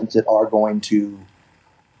decisions that are going to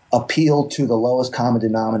appeal to the lowest common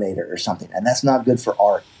denominator or something, and that's not good for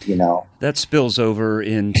art. That spills over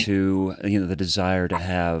into the desire to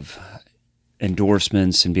have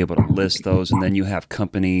endorsements and be able to list those, and then you have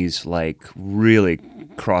companies like really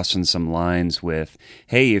crossing some lines with,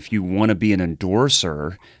 hey, if you want to be an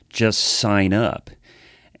endorser, just sign up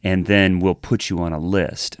and then we'll put you on a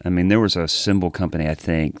list. I mean, there was a cymbal company, I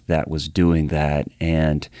think, that was doing that,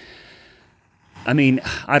 and I mean,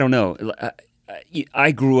 I don't know.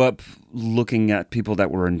 I grew up looking at people that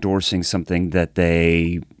were endorsing something that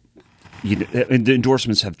the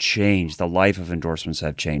endorsements have changed. The life of endorsements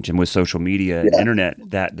have changed, and with social media and internet,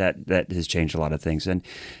 that has changed a lot of things. And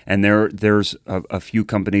there's a few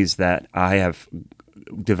companies that I have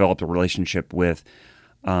developed a relationship with,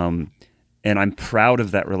 and I'm proud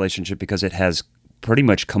of that relationship because it has pretty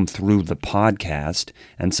much come through the podcast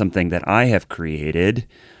and something that I have created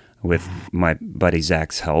with my buddy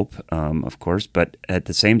Zach's help, of course. But at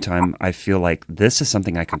the same time, I feel like this is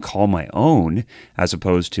something I can call my own, as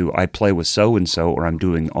opposed to I play with so-and-so or I'm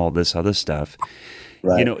doing all this other stuff.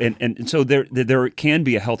 Right. And so there can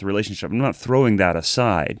be a healthy relationship. I'm not throwing that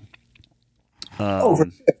aside.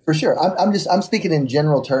 For sure. I'm speaking in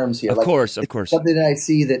general terms here. Of course. Something that I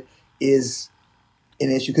see that is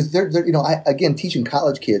an issue, because I again, teaching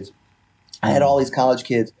college kids, I had all these college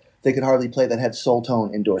kids, they could hardly play, that had Soul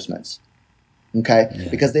Tone endorsements. Okay. Yeah.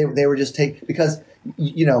 Because they were just because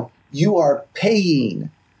you are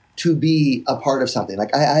paying to be a part of something.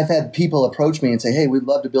 Like I've had people approach me and say, hey, we'd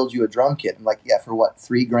love to build you a drum kit. I'm like, yeah, for what?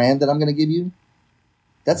 $3,000 that I'm going to give you?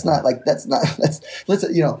 Listen,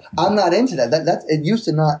 I'm not into that. It used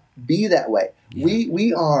to not be that way.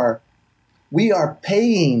 Yeah. We are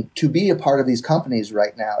paying to be a part of these companies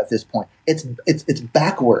right now. At this point, it's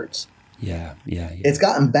backwards. Yeah. It's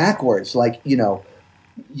gotten backwards. Like,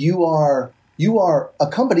 you are a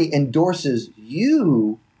company endorses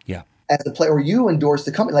you as a player, or you endorse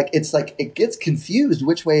the company. Like, it's like it gets confused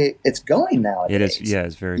which way it's going nowadays. It is. Yeah,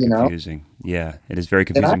 it's very confusing. Yeah, it is very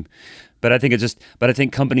confusing. But I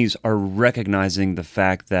think companies are recognizing the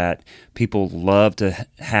fact that people love to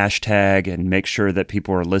hashtag and make sure that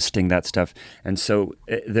people are listing that stuff. And so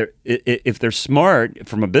if they're smart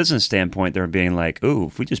from a business standpoint, they're being like, ooh,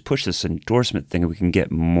 if we just push this endorsement thing, we can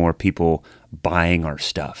get more people buying our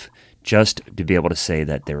stuff, just to be able to say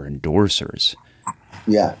that they're endorsers.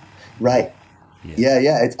 Yeah, right.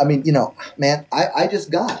 Yeah. Man, I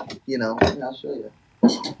just got, I'll show you.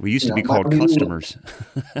 We used to be called customers.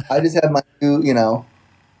 I just have my new,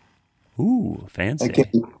 Ooh, fancy.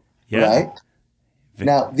 Right?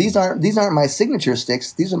 Now, these aren't my signature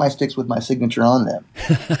sticks. These are my sticks with my signature on them.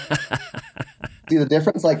 See the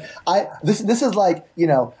difference? Like this is like,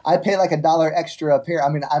 I pay like $1 extra a pair. I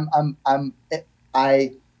mean,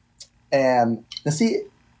 I am. Now see,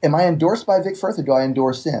 am I endorsed by Vic Firth or do I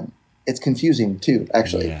endorse him? It's confusing too,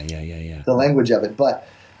 actually. Yeah. The language of it, but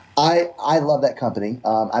I love that company.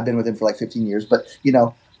 I've been with them for like 15 years, but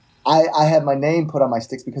I have my name put on my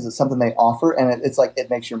sticks because it's something they offer, and it's like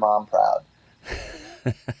it makes your mom proud.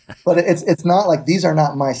 But it's not like these are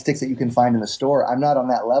not my sticks that you can find in the store. I'm not on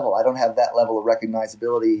that level. I don't have that level of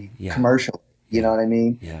recognizability commercially. You know what I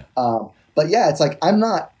mean? Yeah. But yeah, it's like I'm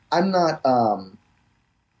not.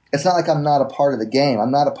 It's not like I'm not a part of the game.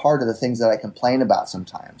 I'm not a part of the things that I complain about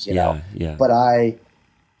sometimes. You know. Yeah. But I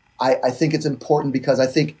think it's important because I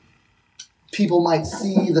think people might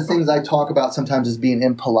see the things I talk about sometimes as being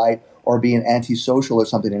impolite or being antisocial or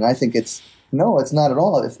something. And I think it's not at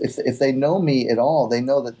all. If they know me at all, they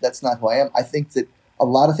know that that's not who I am. I think that a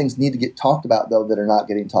lot of things need to get talked about, though, that are not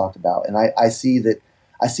getting talked about. And I see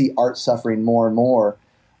art suffering more and more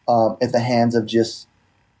at the hands of just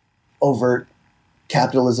overt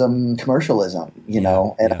capitalism, commercialism, and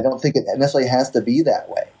I don't think it necessarily has to be that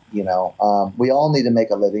way. We all need to make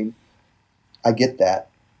a living. I get that.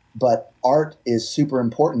 But art is super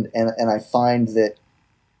important. And I find that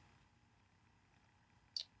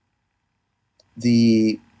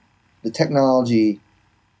the technology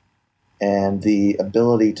and the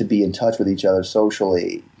ability to be in touch with each other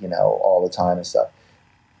socially, all the time and stuff,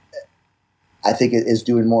 I think it is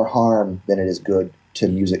doing more harm than it is good to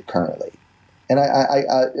music currently. And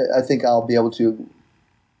I think I'll be able to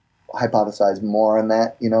hypothesize more on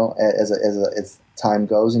that, as time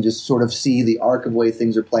goes, and just sort of see the arc of way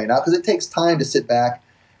things are playing out, because it takes time to sit back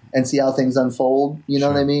and see how things unfold. You know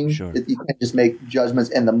what I mean? Sure. You can't just make judgments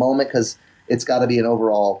in the moment, because it's got to be an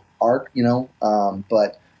overall arc,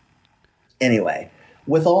 But anyway,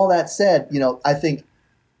 with all that said, I think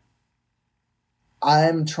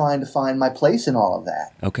I'm trying to find my place in all of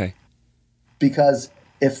that. Okay. Because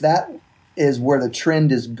if that is where the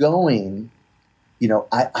trend is going,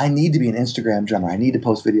 I need to be an Instagram drummer. I need to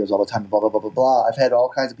post videos all the time, blah, blah, blah, blah, blah. I've had all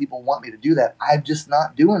kinds of people want me to do that. I'm just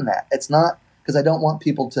not doing that. It's not because I don't want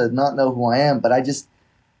people to not know who I am, but I just...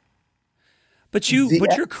 But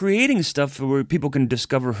you're creating stuff where people can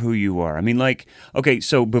discover who you are. I mean, like, okay,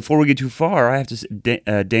 so before we get too far, I have to say,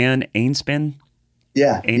 Dan Ainspan?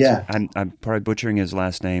 Yeah. I'm probably butchering his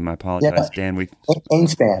last name. I apologize, Dan.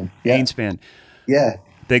 Ainspan. Yeah. Ainspan. Yeah.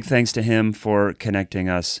 Big thanks to him for connecting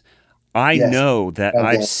us. I know that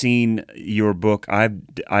I've seen your book. I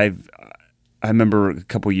remember a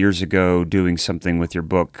couple years ago doing something with your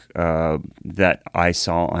book that I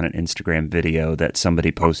saw on an Instagram video that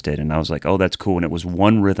somebody posted, and I was like, oh, that's cool. And it was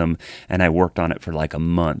one rhythm, and I worked on it for like a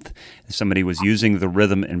month. Somebody was using the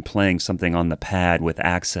rhythm and playing something on the pad with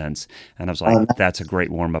accents, and I was like, that's a great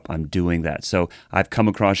warm-up. I'm doing that. So I've come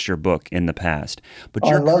across your book in the past. But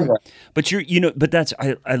I love that. But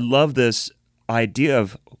I love this idea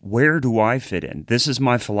of, where do I fit in? This is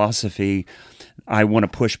my philosophy. I want to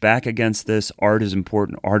push back against this. Art is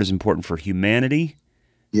important. Art is important for humanity.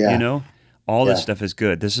 Yeah. All this stuff is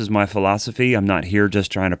good. This is my philosophy. I'm not here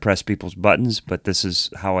just trying to press people's buttons, but this is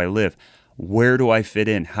how I live. Where do I fit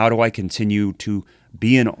in? How do I continue to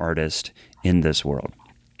be an artist in this world?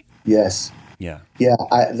 Yes. Yeah. Yeah.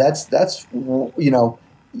 That's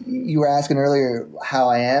you were asking earlier how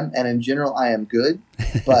I am, and in general, I am good.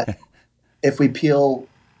 But if we peel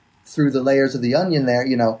through the layers of the onion there,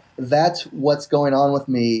 that's what's going on with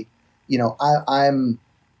me.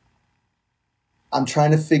 I'm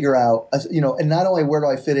trying to figure out, and not only where do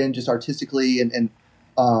I fit in just artistically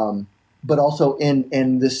but also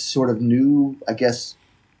in this sort of new, I guess,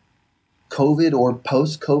 COVID or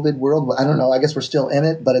post-COVID world. I don't know. I guess we're still in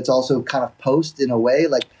it, but it's also kind of post in a way.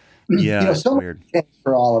 Like, it's so weird much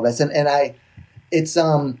for all of us, it's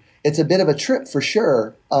a bit of a trip for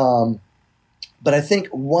sure. But I think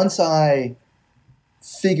once I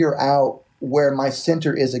figure out where my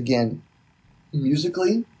center is again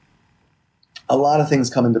musically, a lot of things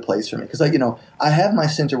come into place for me. Because I have my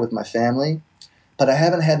center with my family, but I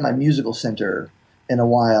haven't had my musical center in a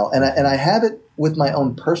while. And I have it with my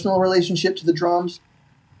own personal relationship to the drums.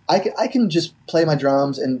 I can just play my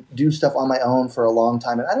drums and do stuff on my own for a long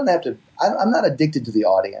time. And I don't have to – I'm not addicted to the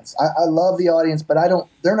audience. I love the audience, but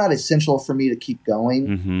they're not essential for me to keep going.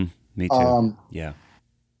 Mm-hmm. Me too. Yeah.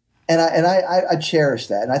 And I cherish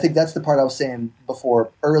that. And I think that's the part I was saying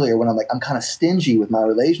earlier when I'm like, I'm kind of stingy with my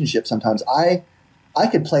relationship sometimes. I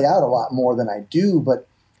could play out a lot more than I do, but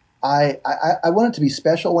I want it to be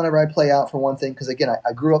special whenever I play out, for one thing, because again,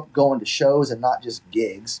 I grew up going to shows and not just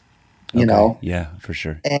gigs, you know? Yeah, for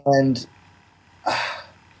sure. And, I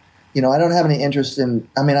don't have any interest in,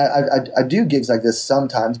 I do gigs like this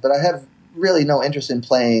sometimes, but I have really no interest in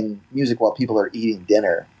playing music while people are eating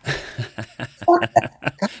dinner. Fuck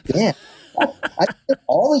that. God damn. I spent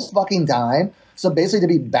all this fucking time. So basically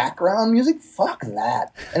to be background music, fuck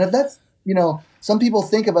that. And if that's, some people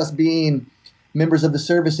think of us being members of the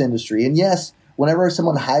service industry. And yes, whenever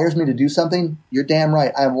someone hires me to do something, you're damn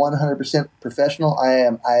right. I am 100% professional. I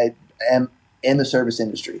am in the service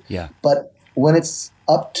industry. Yeah. But when it's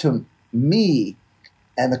up to me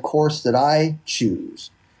and the course that I choose,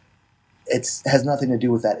 it has nothing to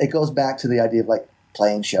do with that. It goes back to the idea of like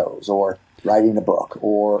playing shows or writing a book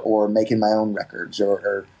or making my own records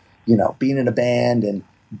or being in a band, and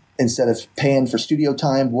instead of paying for studio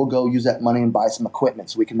time, we'll go use that money and buy some equipment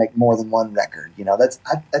so we can make more than one record.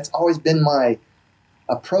 That's always been my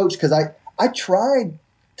approach, because I tried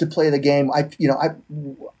to play the game.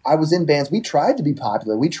 I was in bands. We tried to be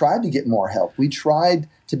popular. We tried to get more help. We tried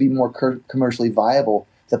to be more commercially viable.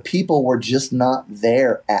 The people were just not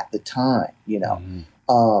there at the time,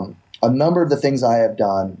 Mm-hmm. A number of the things I have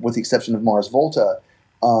done, with the exception of Mars Volta,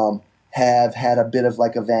 have had a bit of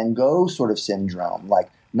like a Van Gogh sort of syndrome. Like,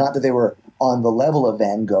 not that they were on the level of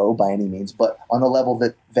Van Gogh by any means, but on the level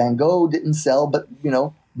that Van Gogh didn't sell, but,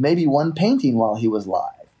 maybe one painting while he was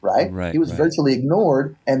live, right? He was virtually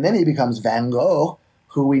ignored, and then he becomes Van Gogh,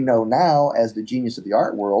 who we know now as the genius of the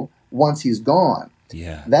art world, once he's gone.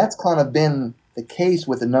 Yeah. That's kind of been the case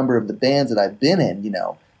with a number of the bands that I've been in.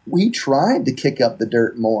 we tried to kick up the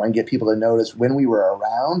dirt more and get people to notice when we were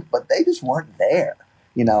around, but they just weren't there,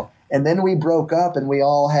 you know. And then we broke up and we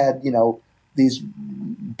all had, you know, these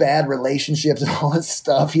bad relationships and all this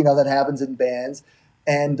stuff, you know, that happens in bands.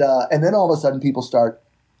 And then all of a sudden people start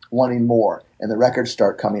wanting more and the records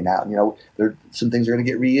start coming out. You know, some things are going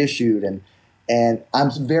to get reissued. And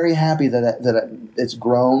I'm very happy that it's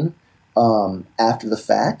grown after the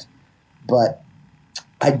fact. But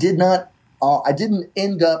I didn't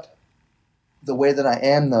end up the way that I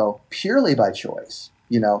am, though, purely by choice.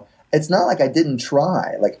 You know, it's not like I didn't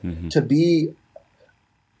try. Like to be,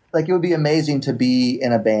 like it would be amazing to be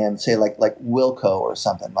in a band, say like Wilco or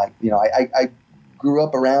something. Like, you know, I grew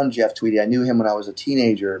up around Jeff Tweedy. I knew him when I was a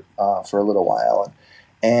teenager for a little while,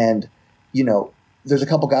 and you know, there's a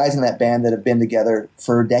couple guys in that band that have been together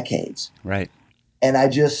for decades. Right. And I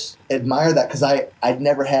just admire that because I'd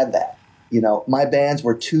never had that. You know, my bands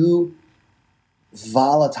were too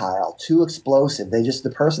volatile, too explosive.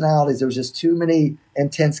 The personalities, there was just too many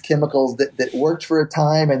intense chemicals that worked for a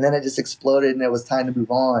time and then it just exploded and it was time to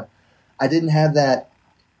move on. I didn't have that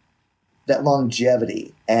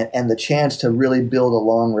longevity and the chance to really build a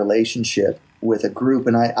long relationship with a group.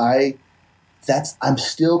 And I'm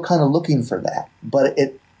still kind of looking for that, but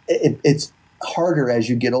it's harder as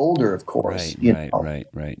you get older, of course.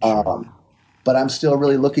 Right. Sure. But I'm still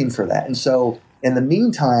really looking for that. And so in the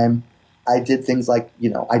meantime, I did things like,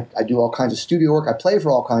 you know, I do all kinds of studio work. I play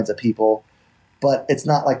for all kinds of people, but it's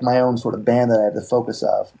not like my own sort of band that I have the focus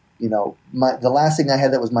of. You know, the last thing I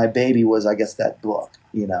had that was my baby was, I guess, that book,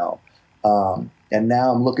 you know. And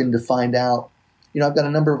now I'm looking to find out, you know, I've got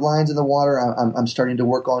a number of lines in the water. I'm starting to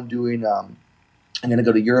work on doing, I'm going to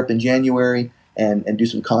go to Europe in January and do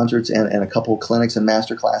some concerts and a couple of clinics and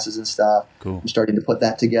master classes and stuff. Cool. I'm starting to put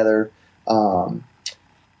that together.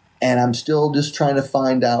 And I'm still just trying to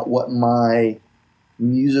find out what my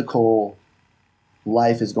musical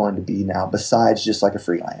life is going to be now, besides just like a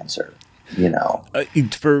freelancer, you know.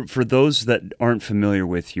 For those that aren't familiar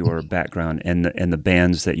with your background and the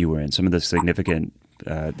bands that you were in, some of the significant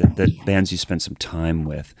the bands you spent some time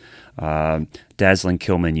with, Dazzling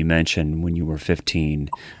Killmen you mentioned when you were 15,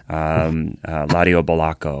 Ladio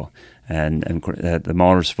Balaco. And the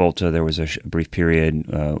Mars Volta, there was a brief period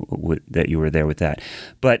that you were there with that.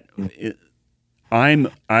 But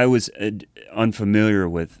I was unfamiliar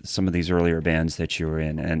with some of these earlier bands that you were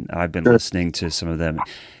in, and I've been listening to some of them.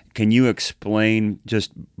 Can you explain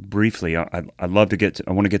just briefly? I want to get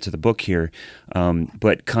to the book here,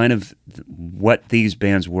 but kind of what these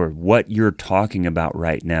bands were, what you're talking about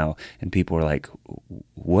right now, and people are like,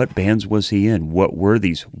 "What bands was he in? What were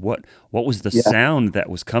these? What was the sound that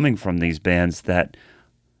was coming from these bands?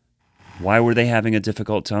 Why were they having a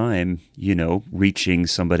difficult time? You know, reaching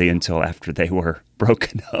somebody until after they were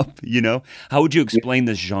broken up? You know, how would you explain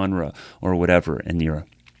this genre or whatever in your?"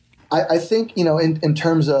 I think, you know, in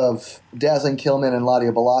terms of Dazzling Killmen and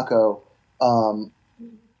Ladio Balaco,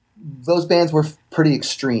 those bands were pretty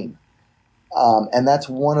extreme. And that's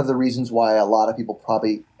one of the reasons why a lot of people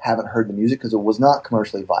probably haven't heard the music, because it was not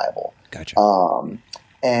commercially viable. Gotcha.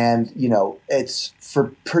 And, you know, it's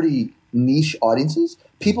for pretty niche audiences.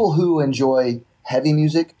 People who enjoy heavy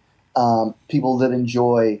music, people that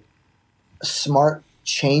enjoy smart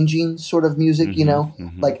changing sort of music, you know,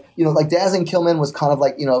 like Dazzling Killmen was kind of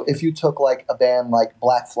like, you know, if you took like a band like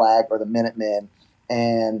Black Flag or the Minutemen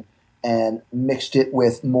and mixed it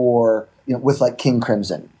with more, you know, with like King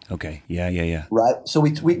Crimson. Okay. Yeah. Right. So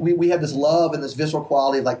we had this love and this visceral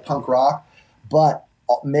quality of like punk rock, but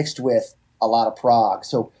mixed with a lot of prog.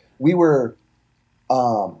 So we were,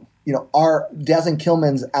 you know, our Dazzling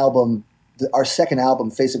Killmen's album, our second album,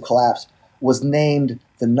 Face of Collapse, was named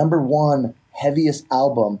the #1 heaviest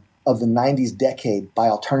album of the 90s decade by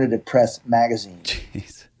Alternative Press magazine.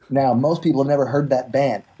 Jeez. Now, most people have never heard that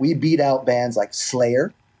band. We beat out bands like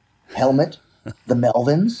Slayer, Helmet, the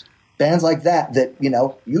Melvins, bands like that you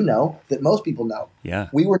know, that most people know. Yeah.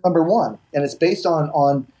 We were #1, and it's based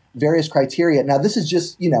on various criteria. Now, this is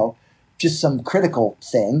just, you know, just some critical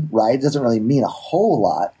thing, right? It doesn't really mean a whole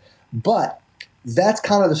lot, but that's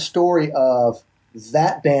kind of the story of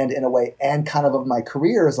that band in a way, and kind of my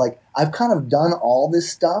career is like, I've kind of done all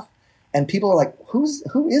this stuff and people are like, who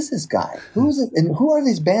is this guy? Who's it? And who are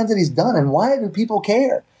these bands that he's done? And why do people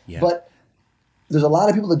care? Yeah. But there's a lot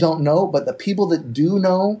of people that don't know, but the people that do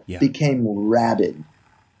know became rabid.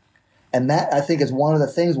 And that, I think, is one of the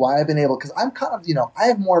things why I've been able, because I'm kind of, you know, I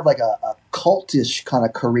have more of like a cultish kind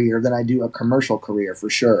of career than I do a commercial career, for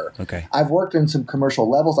sure. Okay. I've worked in some commercial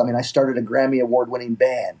levels. I mean, I started a Grammy Award-winning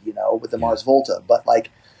band, you know, with the Mars Volta. But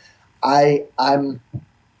like, I'm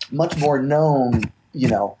much more known, you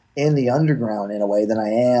know, in the underground in a way than I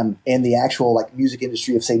am in the actual like music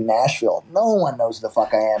industry of say Nashville. No one knows who the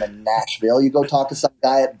fuck I am in Nashville. You go talk to some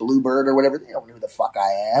guy at Bluebird or whatever, they don't know who the fuck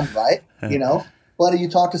I am, right? You know? But if you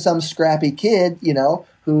talk to some scrappy kid, you know,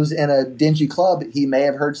 who's in a dingy club, he may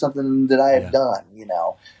have heard something that I have done, you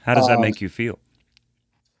know. How does that make you feel?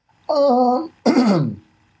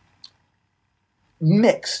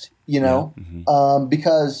 Mixed, you know,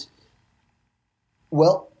 because,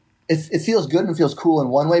 well, it feels good and feels cool in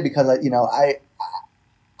one way because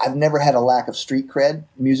I've never had a lack of street cred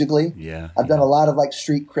musically. Yeah, I've done a lot of like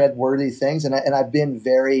street cred worthy things, and I've been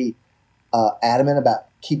very adamant about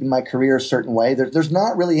keeping my career a certain way. There's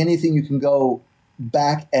not really anything you can go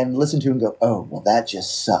back and listen to and go, oh, well, that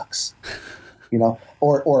just sucks, you know,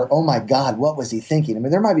 or oh my God, what was he thinking? I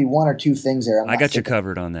mean, there might be one or two things there. I got you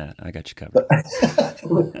covered on that. I got you covered.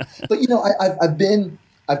 But you know,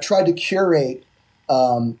 I've tried to curate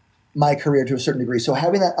my career to a certain degree. So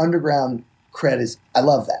having that underground cred I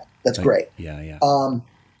love that. That's great. Yeah.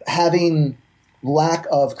 Having lack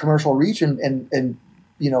of commercial reach and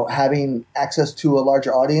you know, having access to a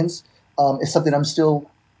larger audience is something I'm still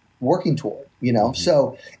working toward, you know?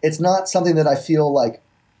 So it's not something that I feel like,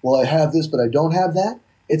 well, I have this, but I don't have that.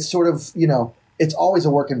 It's sort of, you know, it's always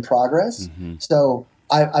a work in progress. So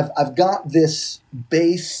I've got this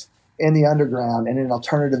base in the underground and in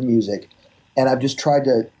alternative music, and I've just tried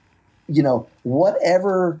to, you know,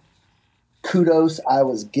 whatever kudos I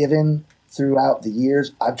was given throughout the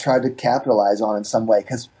years, I've tried to capitalize on in some way.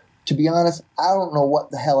 Because to be honest, I don't know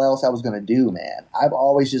what the hell else I was going to do, man. I've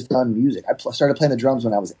always just done music. I started playing the drums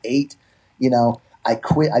when I was 8. You know, I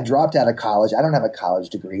quit. I dropped out of college. I don't have a college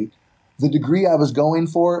degree. The degree I was going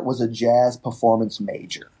for was a jazz performance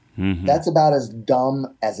major. That's about as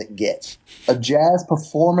dumb as it gets. A jazz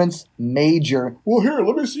performance major. Well, here,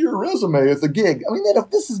 let me see your resume at the gig. I mean,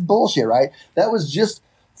 this is bullshit, right? That was just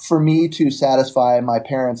for me to satisfy my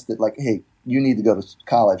parents that, like, hey, you need to go to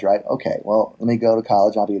college, right? Okay, well, let me go to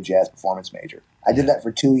college. I'll be a jazz performance major. I did that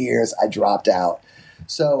for 2 years. I dropped out.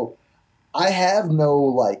 So I have no,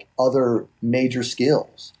 like, other major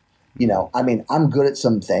skills. You know, I mean, I'm good at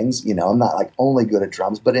some things, you know, I'm not like only good at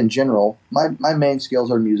drums, but in general, my main skills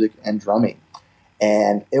are music and drumming.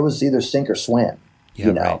 And it was either sink or swim,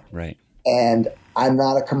 you know. Right. And I'm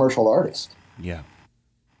not a commercial artist. Yeah.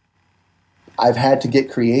 I've had to get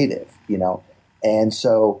creative, you know. And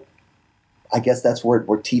so I guess that's where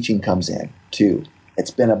teaching comes in too.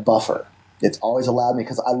 It's been a buffer. It's always allowed me,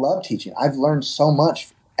 because I love teaching. I've learned so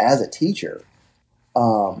much as a teacher.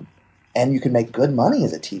 And you can make good money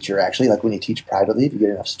as a teacher, actually. Like when you teach privately, if you get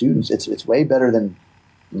enough students, it's way better than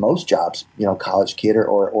most jobs, you know, college kid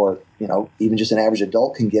or you know, even just an average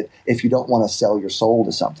adult can get if you don't want to sell your soul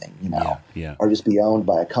to something, you know, or just be owned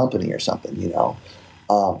by a company or something, you know.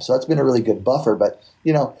 So that's been a really good buffer. But,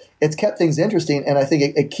 you know, it's kept things interesting. And I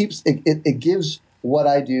think it gives what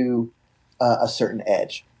I do a certain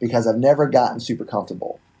edge, because I've never gotten super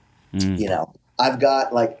comfortable. You know, I've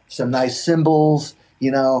got like some nice cymbals. You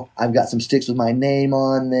know, I've got some sticks with my name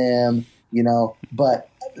on them, you know, but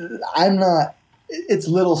I'm not, it's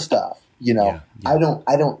little stuff, you know. I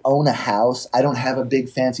don't own a house. I don't have a big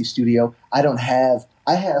fancy studio. I have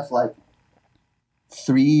like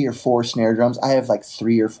 3 or 4 snare drums. I have like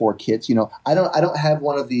 3 or 4 kits, you know. I don't have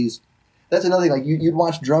one of these. That's another thing. Like you'd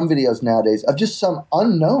watch drum videos nowadays of just some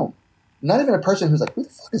unknown, not even a person who's like, who the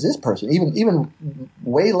fuck is this person? Even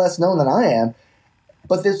way less known than I am.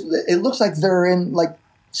 But it looks like they're in like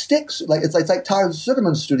sticks, like it's like Todd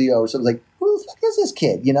Zuckerman's studio or something. Like, who the fuck is this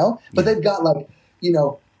kid? You know? But they've got like, you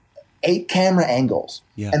know, 8 camera angles,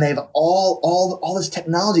 and they have all this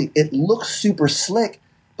technology. It looks super slick,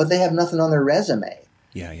 but they have nothing on their resume.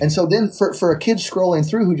 And so then for a kid scrolling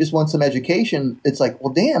through who just wants some education, it's like,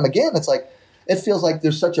 well, damn. Again, it's like it feels like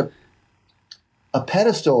there's such a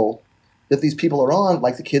pedestal that these people are on,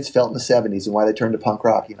 like the kids felt in the 70s and why they turned to punk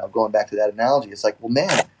rock, you know, going back to that analogy. It's like, well,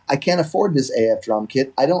 man, I can't afford this AF drum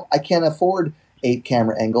kit. I can't afford 8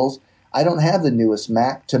 camera angles. I don't have the newest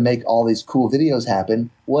Mac to make all these cool videos happen.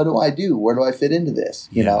 What do I do? Where do I fit into this?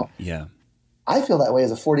 You know? Yeah. I feel that way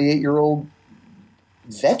as a 48-year-old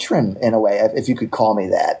veteran in a way, if you could call me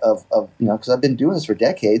that, of you know, because I've been doing this for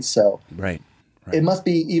decades. So it must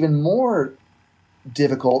be even more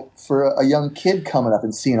difficult for a young kid coming up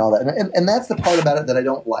and seeing all that. And that's the part about it that I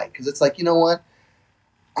don't like, because it's like, you know what?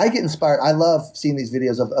 I get inspired. I love seeing these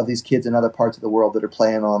videos of these kids in other parts of the world that are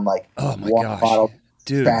playing on like water bottles,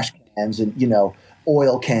 trash cans, and, you know,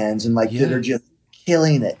 oil cans, and like that are just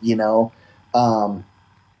killing it, you know.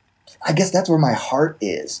 I guess that's where my heart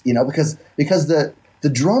is, you know, because the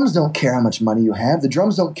drums don't care how much money you have. The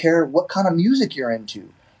drums don't care what kind of music you're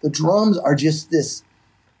into. The drums are just this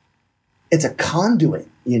it's a conduit.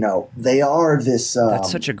 They are this.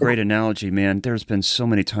 That's such a great analogy, man. There's been so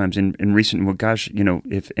many times in recent, well, gosh,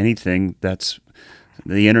 if anything, that's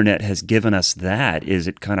the internet has given us that is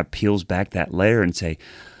it kind of peels back that layer and say,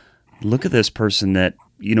 look at this person that,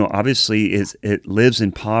 obviously it lives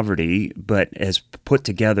in poverty, but has put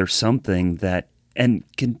together something that and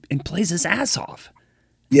plays his ass off.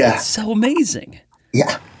 Yeah. It's so amazing.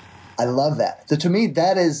 Yeah. I love that. So to me,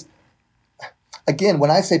 that is, again, when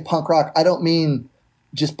I say punk rock, I don't mean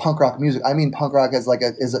just punk rock music. I mean punk rock as like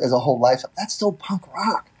as a whole lifestyle. That's so punk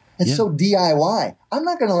rock. It's so DIY. I'm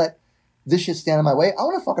not going to let this shit stand in my way. I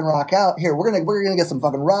want to fucking rock out. Here, we're gonna get some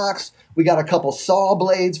fucking rocks. We got a couple saw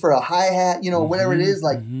blades for a hi-hat, whatever it is,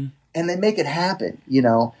 like, and they make it happen,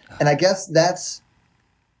 And I guess that's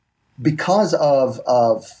because of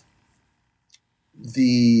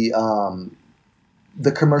the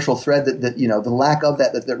commercial thread that the lack of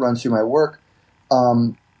that runs through my work.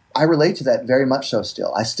 I relate to that very much so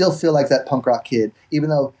still. I still feel like that punk rock kid,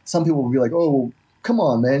 even though some people will be like, oh, come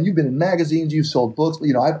on, man, you've been in magazines, you've sold books.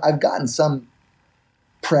 I've gotten some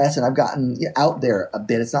press and I've gotten out there a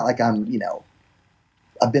bit. It's not like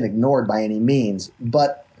I've been ignored by any means,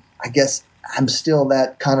 but I guess I'm still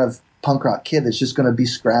that kind of punk rock kid that's just going to be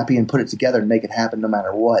scrappy and put it together and make it happen no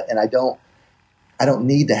matter what. And I don't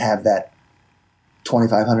need to have that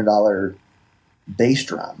 $2,500 bass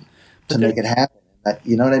drum to make it happen.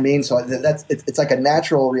 You know what I mean? So it's like a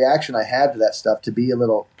natural reaction I have to that stuff, to be a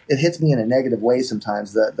little. It hits me in a negative way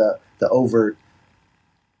sometimes. The overt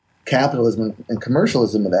capitalism and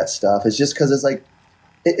commercialism of that stuff. It's just because it's like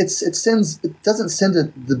it doesn't send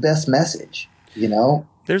the best message.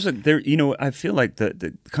 I feel like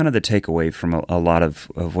the kind of the takeaway from a lot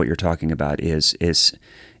of what you're talking about is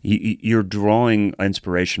you're drawing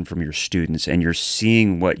inspiration from your students, and you're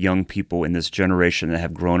seeing what young people in this generation that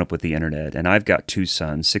have grown up with the internet. And I've got two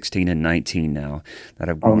sons, 16 and 19 now, that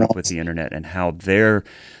have grown up with the internet, and how they're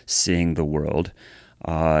seeing the world.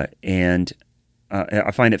 And I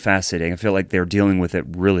find it fascinating. I feel like they're dealing with it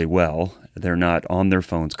really well. They're not on their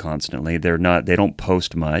phones constantly. They don't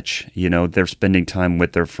post much. They're spending time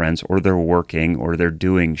with their friends, or they're working, or they're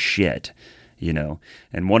doing shit.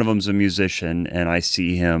 And one of them's a musician, and I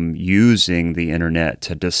see him using the internet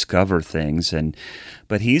to discover things.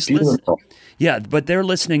 But he's listening. Yeah, but they're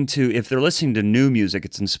listening to, if they're listening to new music,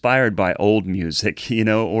 it's inspired by old music,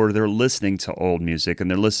 or they're listening to old music,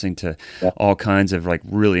 and they're listening to all kinds of like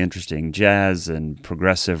really interesting jazz and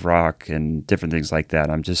progressive rock and different things like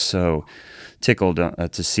that. I'm just so tickled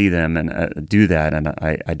to see them and do that, and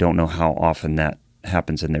I don't know how often that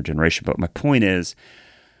happens in their generation. But my point is,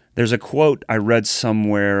 there's a quote I read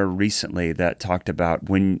somewhere recently that talked about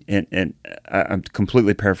and I'm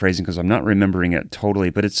completely paraphrasing because I'm not remembering it totally,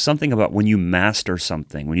 but it's something about when you master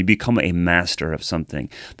something, when you become a master of something,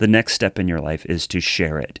 the next step in your life is to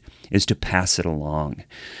share it, is to pass it along.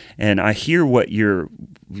 And I hear what you're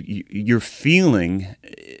feeling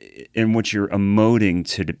and what you're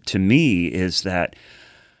emoting to me is that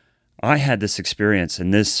I had this experience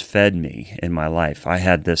and this fed me in my life. I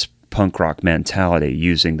had this punk rock mentality,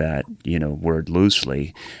 using that word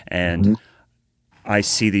loosely, and I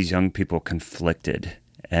see these young people conflicted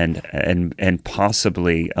and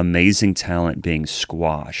possibly amazing talent being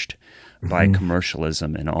squashed by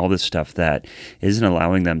commercialism and all this stuff that isn't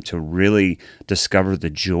allowing them to really discover the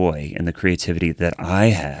joy and the creativity that I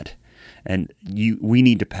had. And we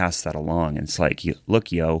need to pass that along. And it's like, look,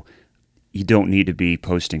 you don't need to be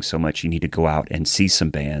posting so much. You need to go out and see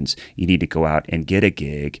some bands. You need to go out and get a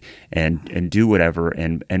gig and do whatever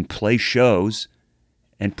and play shows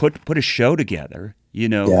and put a show together,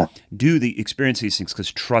 do the experience these things, because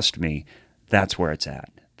trust me, that's where it's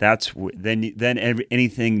at. That's then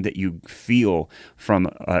anything that you feel from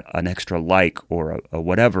an extra like or a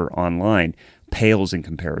whatever online pales in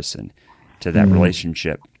comparison to that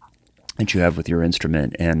relationship that you have with your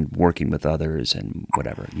instrument and working with others and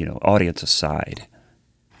whatever, audience aside.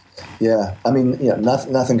 Yeah. I mean,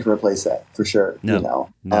 nothing can replace that for sure.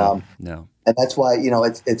 No. And that's why,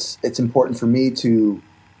 it's important for me to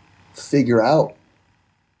figure out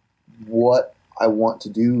what I want to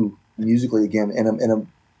do musically again in a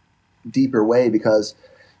deeper way, because,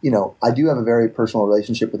 I do have a very personal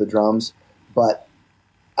relationship with the drums, but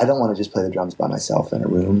I don't want to just play the drums by myself in a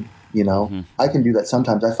room. I can do that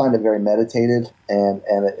sometimes. I find it very meditative and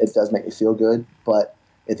it does make me feel good. But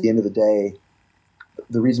at the end of the day,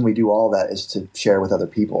 the reason we do all that is to share with other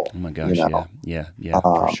people. Oh my gosh. Yeah,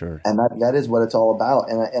 for sure. And that is what it's all about.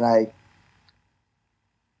 And I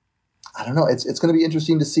don't know. It's going to be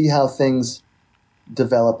interesting to see how things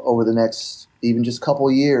develop over the next, even just couple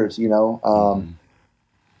of years,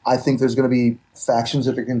 I think there's going to be factions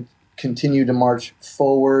that are continue to march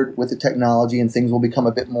forward with the technology, and things will become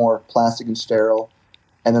a bit more plastic and sterile.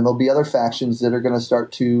 And then there'll be other factions that are going to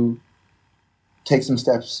start to take some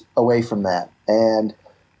steps away from that. And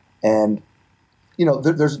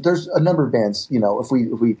there's a number of bands, if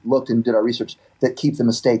we looked and did our research, that keep the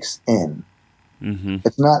mistakes in. Mm-hmm.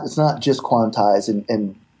 It's not just quantize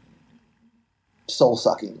and soul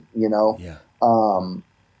sucking, Yeah.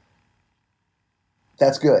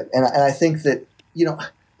 That's good. And I think that,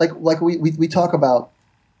 like we talk about,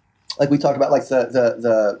 like we talked about, like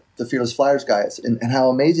the Fearless Flyers guys and how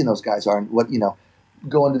amazing those guys are, and what,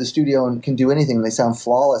 go into the studio and can do anything and they sound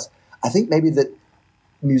flawless. I think maybe that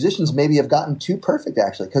musicians maybe have gotten too perfect,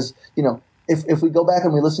 actually, because if we go back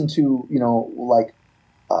and we listen to like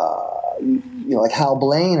Hal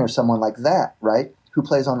Blaine or someone like that, right, who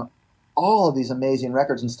plays on all of these amazing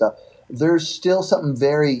records and stuff, there's still something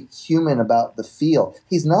very human about the feel.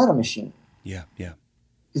 He's not a machine. Yeah.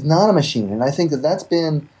 He's not a machine, and I think that that's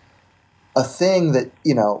been a thing that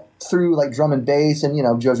through like drum and bass and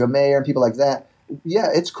Jojo Mayer and people like that. Yeah,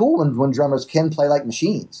 it's cool when drummers can play like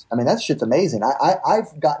machines. I mean, that shit's amazing.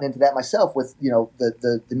 I've gotten into that myself with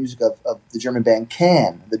the music of the German band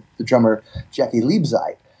Can, the drummer Jackie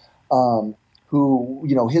Liebzeit,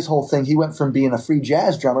 who his whole thing, he went from being a free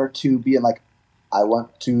jazz drummer to being like, I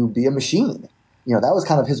want to be a machine. That was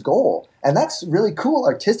kind of his goal, and that's really cool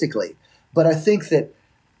artistically. But I think that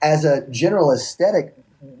as a general aesthetic,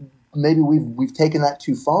 maybe we've taken that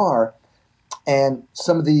too far. And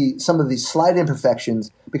some of these slight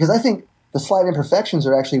imperfections, because I think the slight imperfections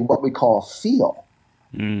are actually what we call feel.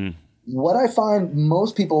 Mm. What I find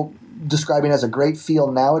most people describing as a great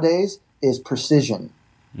feel nowadays is precision.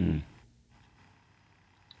 Mm.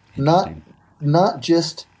 Not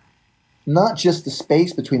just the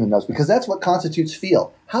space between the notes, because that's what constitutes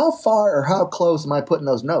feel. How far or how close am I putting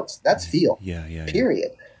those notes? That's feel. Yeah.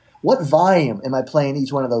 Period. What volume am I playing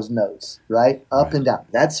each one of those notes, right? Up and down.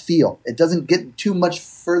 That's feel. It doesn't get too much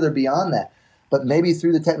further beyond that. But maybe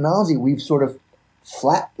through the technology, we've sort of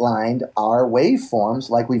flatlined our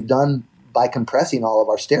waveforms like we've done by compressing all of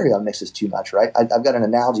our stereo mixes too much, right? I've got an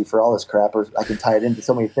analogy for all this crap, or I can tie it into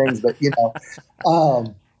so many things, but,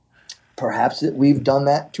 perhaps we've done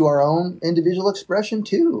that to our own individual expression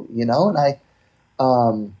too, and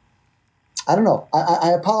I don't know.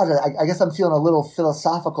 I apologize. I guess I'm feeling a little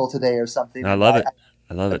philosophical today or something. I love it.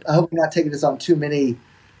 I love it. I hope you're not taking this on too many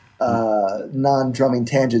non-drumming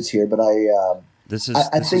tangents here, but this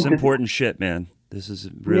is important shit, man. This is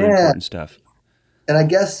really important stuff. And I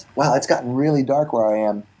guess, wow, it's gotten really dark where I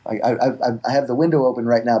am. I have the window open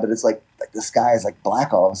right now, but it's like the sky is like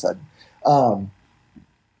black all of a sudden.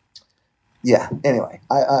 Yeah. Anyway,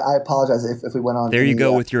 I apologize if we went on. There you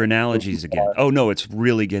go with your analogies again. Oh no, it's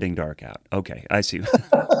really getting dark out. Okay, I see.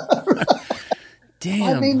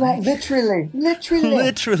 Damn. I mean that literally.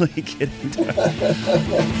 Literally getting dark.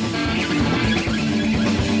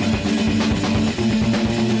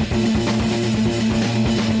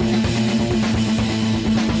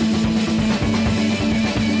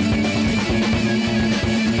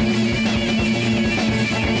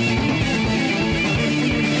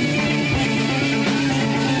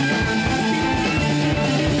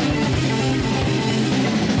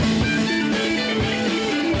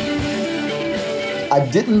 I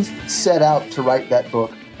didn't set out to write that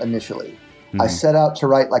book initially. Mm-hmm. I set out to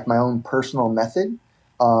write like my own personal method,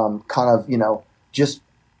 kind of, just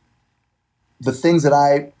the things that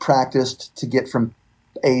I practiced to get from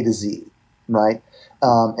A to Z, right?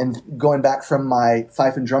 And going back from my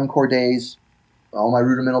fife and drum corps days, all my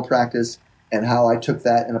rudimental practice, and how I took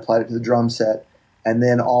that and applied it to the drum set, and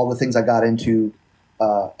then all the things I got into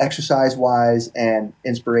exercise-wise and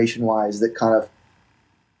inspiration-wise that kind of,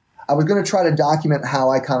 I was going to try to document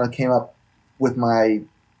how I kind of came up with my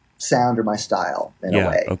sound or my style in a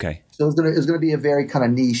way. Okay. So it was going to be a very kind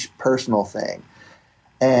of niche personal thing.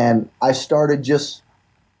 And I started just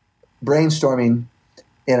brainstorming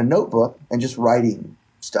in a notebook and just writing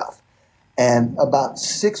stuff. And about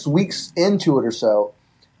 6 weeks into it or so,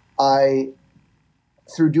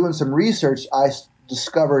 through doing some research, I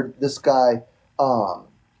discovered this guy,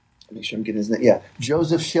 make sure I'm getting his name. Yeah,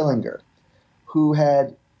 Joseph Schillinger, who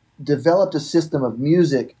had developed a system of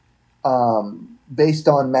music based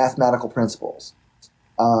on mathematical principles.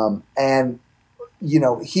 And,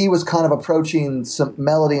 he was kind of approaching some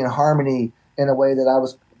melody and harmony in a way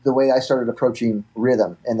that the way I started approaching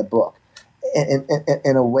rhythm in the book,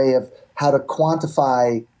 in a way of how to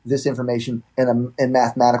quantify this information in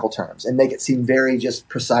mathematical terms and make it seem very just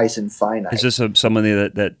precise and finite. Is this somebody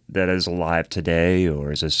that is alive today,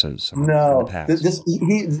 or is this someone in the past?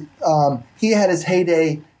 He had his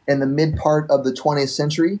heyday in the mid part of the 20th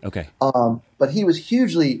century. Okay. But he was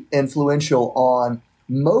hugely influential on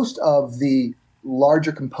most of the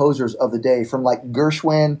larger composers of the day, from like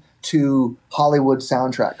Gershwin to Hollywood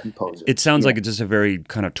soundtrack composers. It sounds like it's just a very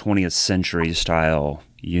kind of 20th century style,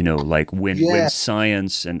 like when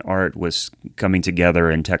science and art was coming together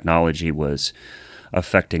and technology was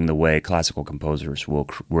affecting the way classical composers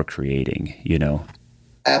were creating,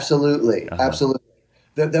 Absolutely. Absolutely.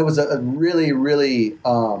 There was a really, really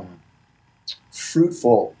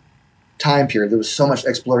fruitful time period. There was so much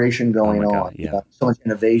exploration going on, so much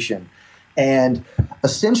innovation. And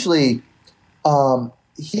essentially,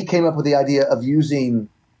 he came up with the idea of using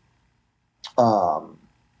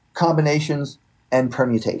combinations and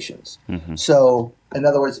permutations. Mm-hmm. So, in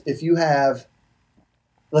other words, if you have,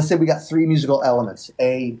 let's say we got three musical elements,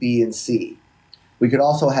 A, B, and C. We could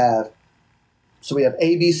also have, so we have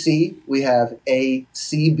A, B, C, we have A,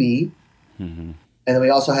 C, B, and then we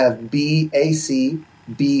also have B, A, C,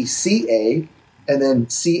 B, C, A, and then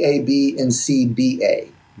C, A, B, and C, B, A.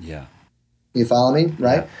 Yeah. You follow me?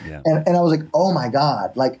 Right? Yeah. And I was like, oh my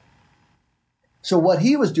God. So what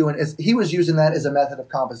he was doing is he was using that as a method of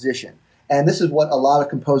composition. And this is what a lot of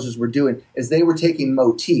composers were doing, is they were taking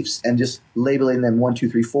motifs and just labeling them 1, 2,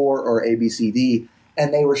 3, 4 or A, B, C, D.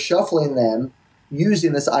 And they were shuffling them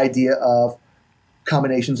using this idea of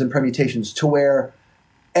combinations and permutations to where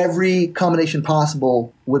every combination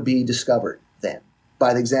possible would be discovered then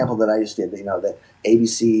by the example that I just did, the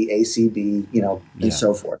ABC, ACB, and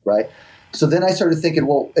so forth, right? So then I started thinking,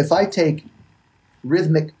 well, if I take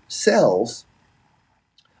rhythmic cells,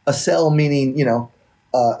 a cell meaning,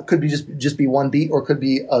 could be just be one beat or could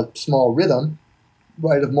be a small rhythm,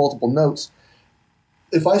 right, of multiple notes.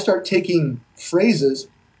 If I start taking phrases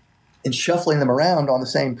and shuffling them around on the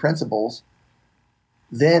same principles,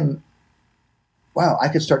 then, wow, I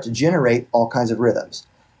could start to generate all kinds of rhythms.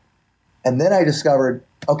 And then I discovered,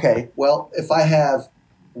 okay, well, if I have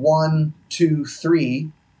 1, 2,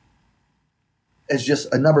 3 as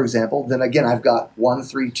just a number example, then again, I've got 1,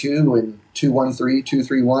 3, 2 and 2, 1, 3, 2,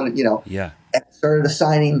 3, 1, Yeah. And I started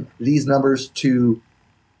assigning these numbers to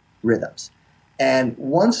rhythms. And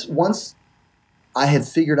once I had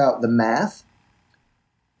figured out the math,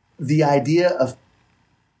 the idea of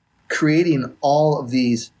creating all of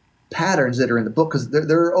these patterns that are in the book, because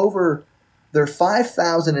there are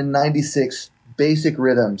 5,096 basic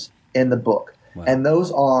rhythms in the book. Wow. And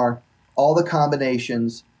those are all the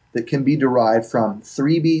combinations that can be derived from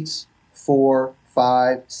 3 beats, 4,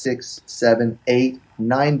 5, 6, 7, 8,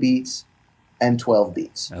 9 beats, and 12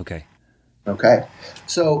 beats. Okay.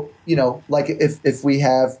 So, like if we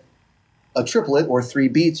have a triplet or 3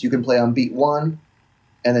 beats, you can play on beat 1,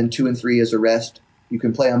 and then 2 and 3 as a rest. You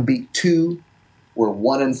can play on beat 2, where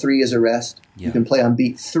 1 and 3 is a rest. Yeah. You can play on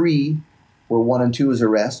beat 3, where 1 and 2 is a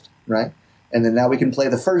rest, right? And then now we can play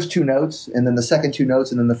the first 2 notes, and then the second 2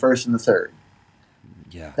 notes, and then the first and the third.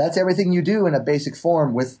 Yeah. That's everything you do in a basic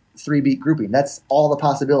form with 3-beat grouping. That's all the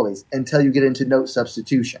possibilities until you get into note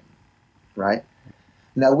substitution, right?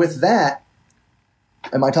 Now with that,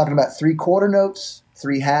 am I talking about 3/4 notes,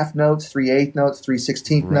 3 half notes, 3/8 notes,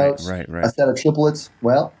 3/16 notes, right. a set of triplets?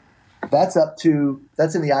 Well, that's in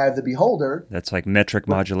the eye of the beholder. That's like metric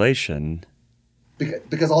modulation.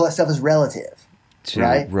 Because all that stuff is relative.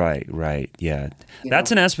 Right? Right. Yeah.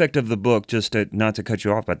 That's an aspect of the book, not to cut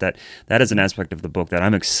you off, but that is an aspect of the book that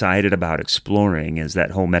I'm excited about exploring, is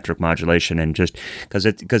that whole metric modulation. And just because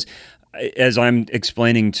as I'm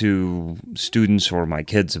explaining to students or my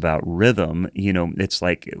kids about rhythm, it's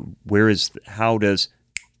like,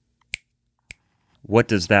 what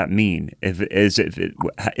does that mean?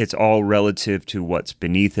 It's all relative to what's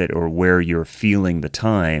beneath it or where you're feeling the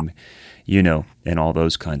time, and all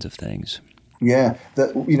those kinds of things. Yeah,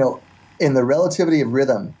 in the relativity of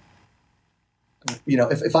rhythm,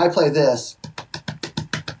 if I play this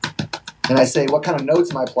and I say, what kind of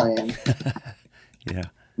notes am I playing? Yeah.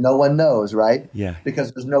 No one knows, right? Yeah.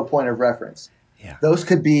 Because there's no point of reference. Yeah. Those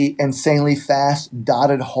could be insanely fast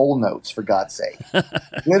dotted whole notes, for God's sake.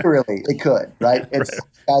 Literally, it could, right? It's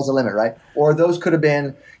sky's the limit, right? Or those could have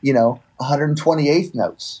been, 128th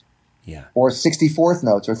notes. Yeah. Or 64th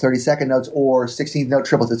notes, or 32nd notes, or 16th note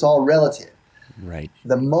triplets. It's all relative. Right.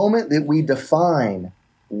 The moment that we define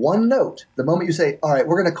one note, the moment you say, all right,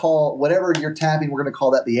 we're going to call whatever you're tapping, we're going to call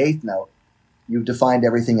that the 8th note, you've defined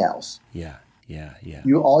everything else. Yeah.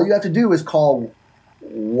 All you have to do is call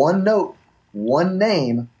one note, one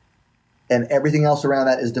name, and everything else around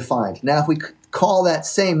that is defined. Now, if we call that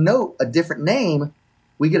same note a different name,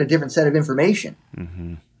 we get a different set of information,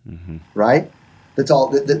 right? That's all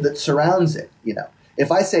that surrounds it.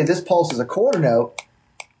 If I say this pulse is a quarter note,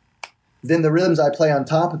 then the rhythms I play on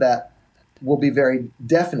top of that will be very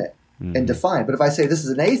definite and defined. But if I say this is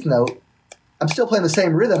an eighth note, I'm still playing the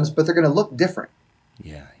same rhythms, but they're going to look different.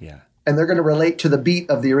 Yeah, yeah. And they're going to relate to the beat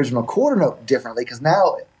of the original quarter note differently, because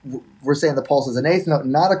now we're saying the pulse is an eighth note,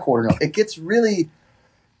 not a quarter note. It gets really,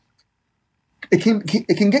 it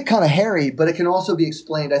can get kind of hairy, but it can also be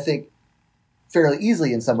explained, I think, fairly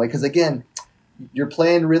easily in some way. Because again, you're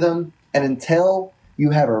playing rhythm, and until you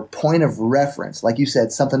have a point of reference, like you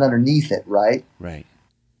said, something underneath it, right? Right.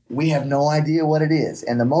 We have no idea what it is.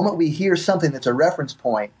 And the moment we hear something that's a reference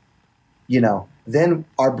point, then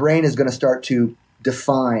our brain is going to start to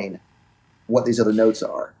define what these other notes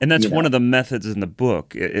are. And that's one of the methods in the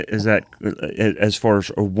book, is that as far as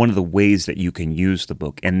or one of the ways that you can use the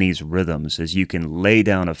book and these rhythms is you can lay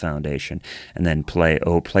down a foundation and then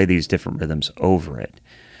play these different rhythms over it.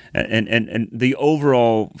 And the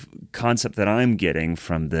overall concept that I'm getting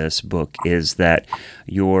from this book is that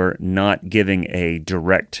you're not giving a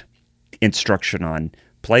direct instruction on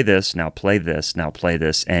play this, now play this, now play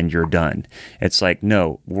this, and you're done. It's like,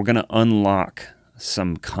 no, we're going to unlock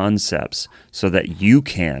some concepts so that you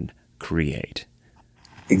can create.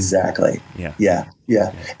 Exactly. Yeah.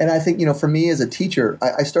 And I think, for me as a teacher,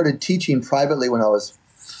 I started teaching privately when I was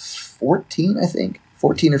 14 or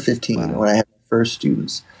 15 when I had my first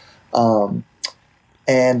students.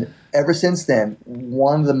 And ever since then,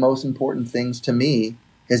 one of the most important things to me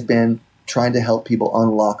has been trying to help people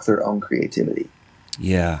unlock their own creativity.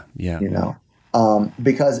 Yeah.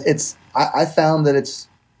 Because I found that it's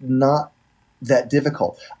not that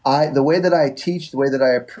difficult. The way that I teach, the way that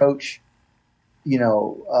I approach,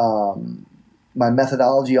 my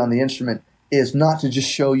methodology on the instrument is not to just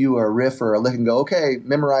show you a riff or a lick and go, okay,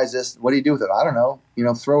 memorize this. What do you do with it? I don't know.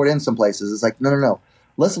 Throw it in some places. It's like, no.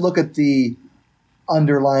 Let's look at the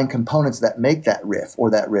underlying components that make that riff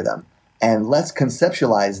or that rhythm, and let's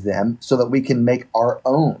conceptualize them so that we can make our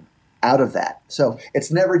own out of that. So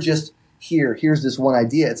it's never just here's this one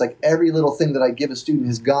idea. It's like every little thing that I give a student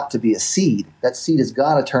has got to be a seed. That seed has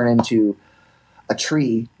got to turn into a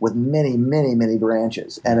tree with many, many, many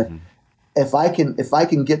branches. And if I can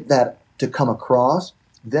get that to come across,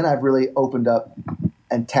 then I've really opened up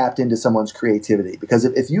and tapped into someone's creativity. Because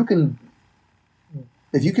if you can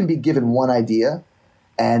be given one idea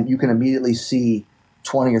and you can immediately see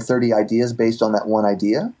 20 or 30 ideas based on that one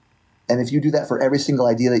idea, and if you do that for every single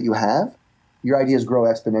idea that you have, your ideas grow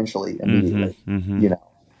exponentially immediately.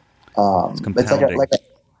 It's like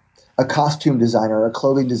a costume designer or a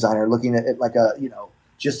clothing designer looking at it like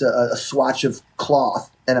just a swatch of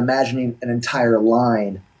cloth and imagining an entire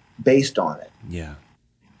line based on it. Yeah.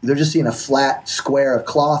 They're just seeing a flat square of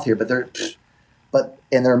cloth here, but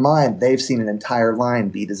in their mind, they've seen an entire line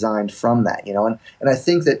be designed from that, and I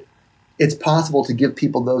think that it's possible to give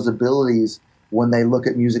people those abilities when they look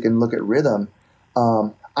at music and look at rhythm.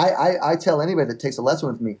 I tell anybody that takes a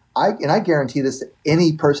lesson with me, I guarantee this to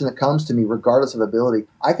any person that comes to me, regardless of ability,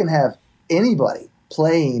 I can have anybody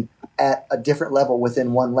playing at a different level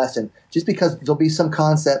within one lesson, just because there'll be some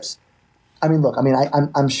concepts.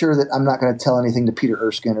 I'm sure that I'm not going to tell anything to Peter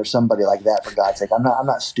Erskine or somebody like that, for God's sake. I'm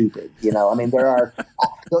not stupid, there are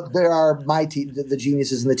the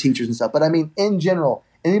geniuses and the teachers and stuff. But in general,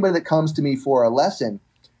 anybody that comes to me for a lesson,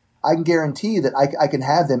 I can guarantee that I can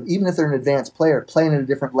have them, even if they're an advanced player, playing at a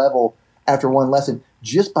different level after one lesson,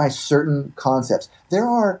 just by certain concepts. There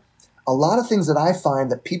are a lot of things that I find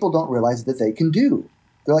that people don't realize that they can do.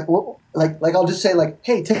 They're like, well, like I'll just say, like,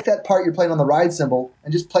 hey, take that part you're playing on the ride cymbal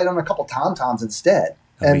and just play it on a couple tom-toms instead.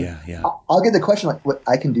 I'll get the question, like, what,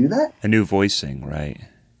 I can do that? A new voicing, right?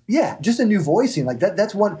 Yeah, just a new voicing. Like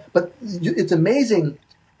that's one. But it's amazing,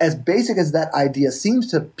 as basic as that idea seems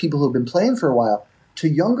to people who've been playing for a while, to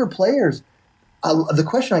younger players, the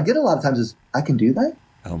question I get a lot of times is, I can do that?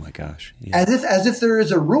 Oh my gosh. Yeah. As if there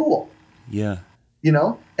is a rule. Yeah.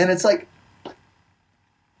 And it's like,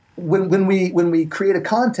 when we create a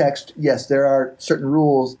context, yes, there are certain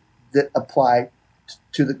rules that apply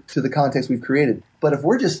to the context we've created. But if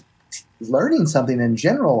we're just learning something in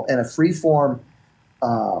general in a free form,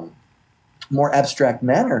 more abstract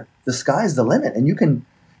manner, the sky's the limit. And you can,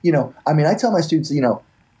 I tell my students, we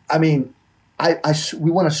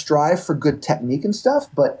want to strive for good technique and stuff,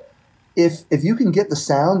 but if you can get the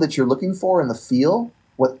sound that you're looking for and the feel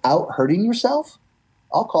without hurting yourself,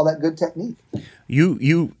 I'll call that good technique.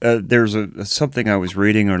 There's something I was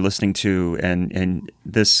reading or listening to, and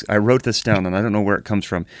this, I wrote this down, and I don't know where it comes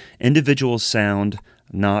from. Individual sound,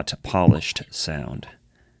 not polished sound.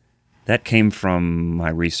 That came from my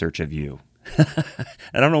research of you.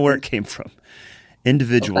 I don't know where it came from.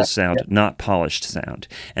 Individual Okay. sound, not polished sound.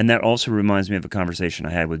 And that also reminds me of a conversation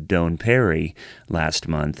I had with Doane Perry last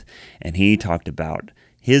month, and he talked about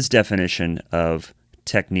his definition of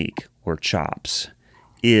technique or chops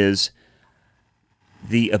is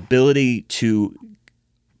the ability to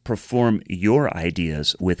perform your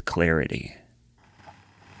ideas with clarity.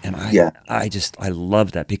 And I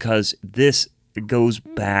love that, because this goes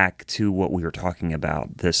back to what we were talking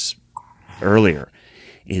about this earlier,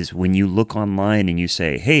 is when you look online and you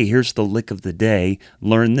say, hey, here's the lick of the day,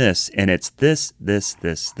 learn this, and it's this,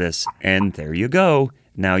 and there you go.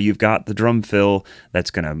 Now you've got the drum fill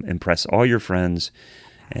that's going to impress all your friends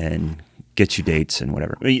and get you dates and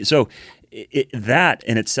whatever. So that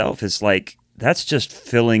in itself is like, that's just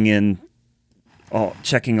filling in,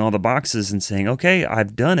 checking all the boxes and saying, okay,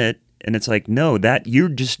 I've done it. And it's like, no, that you're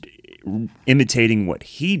just imitating what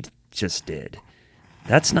he just did.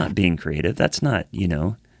 That's not being creative. That's not,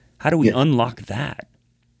 how do we unlock that?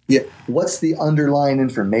 Yeah. What's the underlying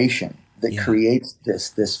information that creates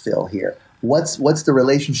this fill here? What's the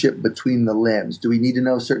relationship between the limbs? Do we need to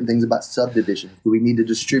know certain things about subdivisions? Do we need to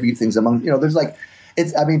distribute things among, there's like,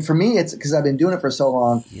 for me, it's because I've been doing it for so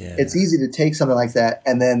long. Yeah. It's easy to take something like that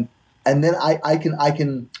and then I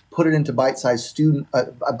can put it into bite-sized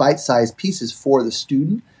pieces for the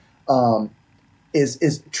student.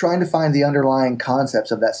 Is trying to find the underlying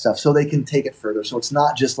concepts of that stuff so they can take it further. So it's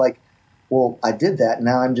not just like, well, I did that.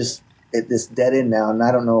 Now I'm just at this dead end now, and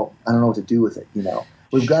I don't know what to do with it.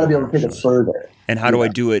 We've got to be able to take it further. And how do I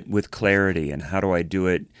do it with clarity? And how do I do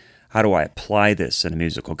it? How do I apply this in a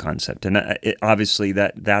musical concept? And obviously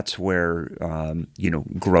that's where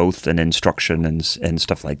growth and instruction and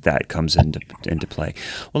stuff like that comes into play.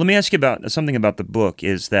 Well, let me ask you about something about the book.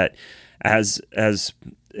 Is that as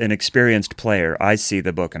an experienced player, I see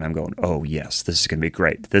the book and I'm going, oh yes, this is going to be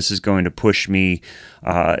great. This is going to push me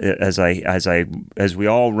as we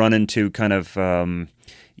all run into kind of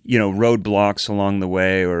roadblocks along the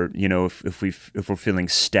way, or if we're feeling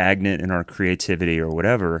stagnant in our creativity or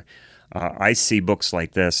whatever. I see books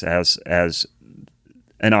like this as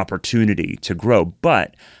an opportunity to grow.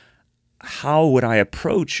 But how would I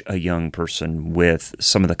approach a young person with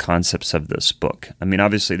some of the concepts of this book? I mean,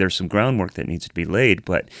 obviously there's some groundwork that needs to be laid,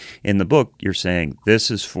 but in the book you're saying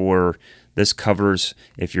this covers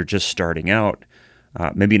if you're just starting out,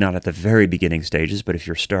 maybe not at the very beginning stages, but if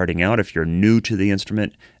you're starting out, if you're new to the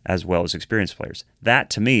instrument, as well as experienced players.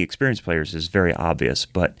 That, to me, experienced players is very obvious,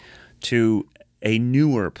 but to a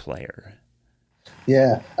newer player.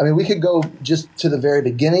 Yeah. I mean, we could go just to the very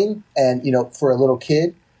beginning and, for a little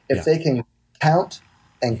kid, if they can count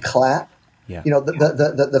and clap,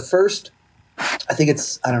 the first, I think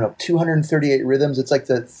it's, 238 rhythms. It's like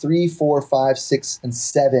the 3, 4, 5, 6, and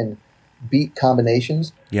 7 beat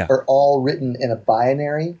combinations are all written in a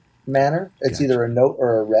binary manner. It's either a note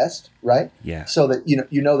or a rest, right? Yeah. So that,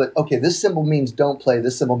 you know that, okay, this symbol means don't play,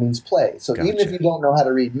 this symbol means play. So even if you don't know how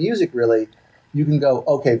to read music really, you can go,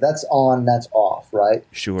 okay, that's on, that's off, right?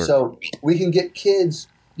 Sure. So we can get kids,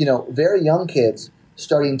 very young kids,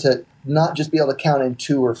 starting to not just be able to count in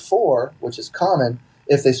 2 or 4, which is common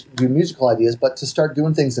if they do musical ideas, but to start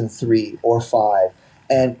doing things in 3 or 5.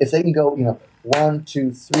 And if they can go, 1,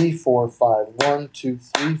 2, 3, 4, 5, 1, 2,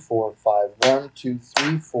 3, 4, 5, 1, 2,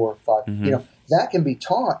 3, 4, 5. Mm-hmm. That can be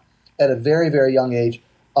taught at a very, very young age.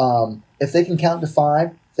 If they can count to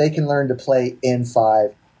 5, they can learn to play in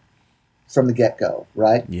 5 from the get-go,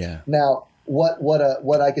 right? Yeah. Now,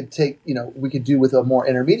 what I could take, we could do with a more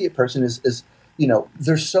intermediate person is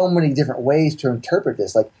there's so many different ways to interpret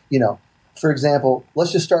this. Like, for example,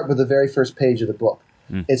 let's just start with the very first page of the book.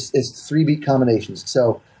 It's 3 beat combinations.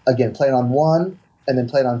 So again, play it on 1, and then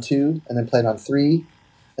play it on 2, and then play it on 3,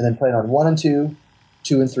 and then play it on 1 and 2,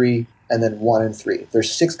 2 and 3, and then 1 and 3.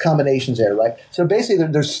 There's 6 combinations there, right? So basically,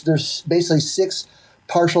 there's basically 6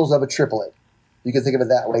 partials of a triplet. You can think of it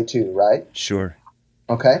that way too, right? Sure.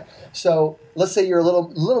 Okay. So let's say you're a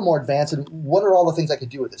little more advanced, and what are all the things I could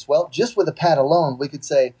do with this? Well, just with a pad alone, we could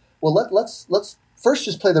say, well, let's first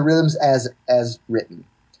just play the rhythms as written,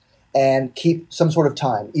 and keep some sort of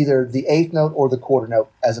time, either the 8th note or the quarter note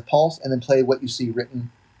as a pulse, and then play what you see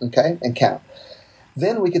written, okay, and count.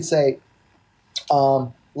 Then we could say,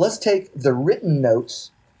 let's take the written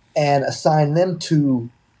notes and assign them to,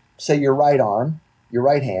 say, your right arm, your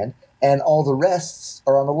right hand, and all the rests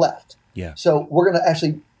are on the left. Yeah. So we're going to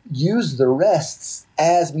actually use the rests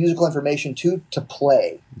as musical information to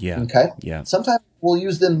play. Yeah. Okay? Yeah. Sometimes we'll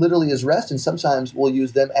use them literally as rest, and sometimes we'll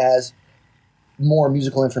use them as more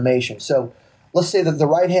musical information. So let's say that the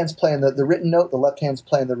right hand's playing the written note, the left hand's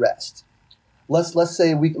playing the rest. Let's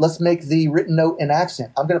say let's make the written note an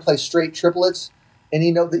accent. I'm going to play straight triplets,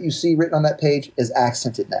 Any note that you see written on that page is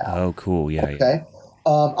accented now. Oh, cool. Yeah. Okay.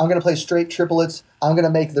 I'm going to play straight triplets. I'm going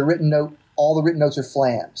to make the written note. All the written notes are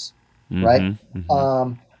flams, right?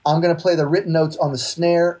 Mm-hmm. I'm going to play the written notes on the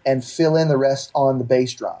snare and fill in the rest on the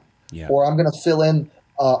bass drum. Yeah. Or I'm going to fill in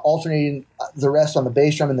alternating the rest on the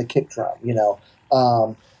bass drum and the kick drum.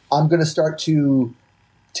 I'm going to start to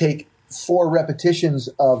take 4 repetitions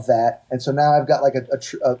of that, and so now I've got like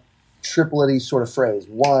a triplet-y sort of phrase: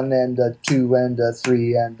 1 and 2 and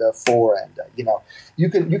 3 and 4, and you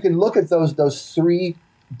can look at those 3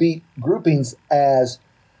 beat groupings as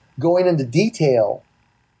going into detail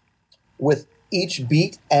with each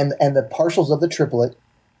beat and the partials of the triplet,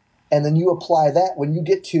 and then you apply that when you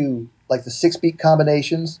get to like the 6 beat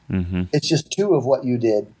combinations. Mm-hmm. It's just 2 of what you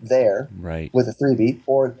did there, right, with a 3 beat,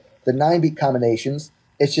 or the 9 beat combinations.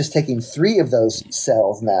 It's just taking 3 of those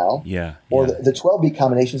cells now. Yeah. Or the 12 beat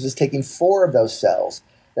combinations is taking 4 of those cells.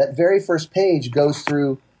 That very first page goes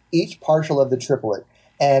through each partial of the triplet,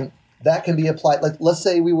 and that can be applied. Like, let's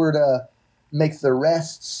say we were to make the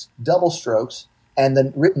rests double strokes, and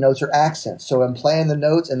the written notes are accents. So I'm playing the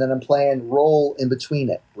notes, and then I'm playing roll in between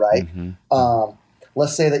it, right? Mm-hmm.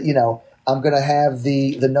 Let's say that I'm going to have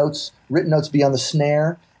the written notes be on the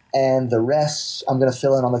snare, and the rests I'm going to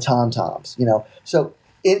fill in on the tom-toms. So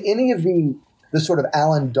in any of the sort of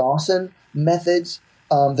Alan Dawson methods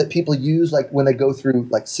that people use, like when they go through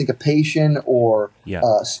like syncopation or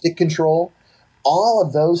stick control, all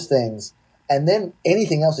of those things, and then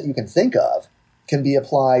anything else that you can think of, can be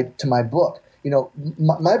applied to my book.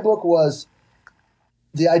 My book was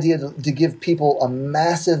the idea to give people a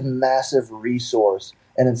massive, massive resource,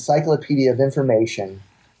 an encyclopedia of information,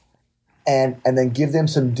 and then give them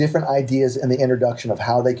some different ideas in the introduction of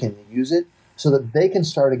how they can use it, so that they can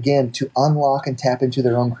start again to unlock and tap into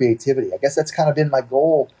their own creativity. I guess that's kind of been my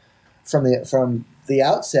goal from the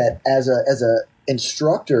outset as a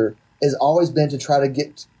instructor, has always been to try to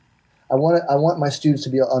get. I want my students to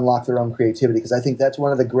be able to unlock their own creativity, because I think that's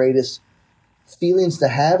one of the greatest feelings to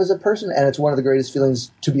have as a person, and it's one of the greatest feelings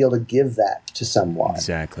to be able to give that to someone.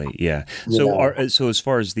 Exactly. Yeah. So as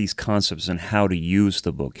far as these concepts and how to use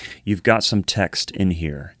the book, you've got some text in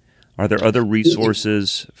here. Are there other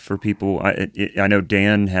resources for people? I know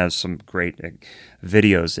Dan has some great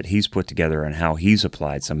videos that he's put together on how he's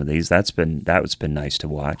applied some of these. That's been nice to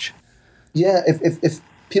watch. Yeah, if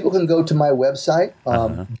people can go to my website,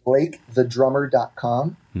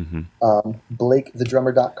 BlakeTheDrummer.com. Mm-hmm.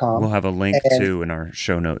 BlakeTheDrummer.com. We'll have a link too in our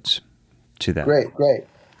show notes to that. Great.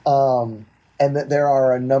 And there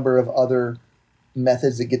are a number of other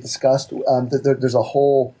methods that get discussed. There's a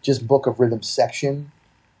whole just book of rhythm section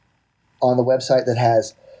on the website that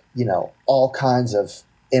has, all kinds of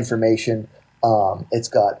information. It's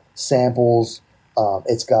got samples.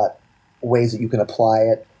 It's got ways that you can apply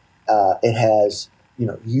it. It has,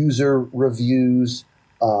 user reviews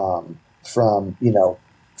from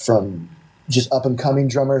just up and coming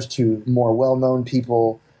drummers to more well-known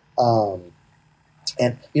people. And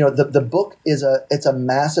the book it's a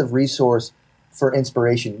massive resource for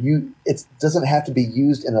inspiration. It doesn't have to be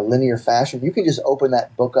used in a linear fashion. You can just open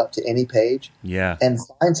that book up to any page, and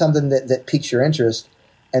find something that piques your interest.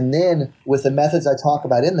 And then with the methods I talk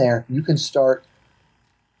about in there, you can start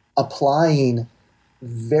applying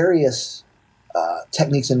various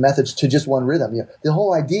techniques and methods to just one rhythm. The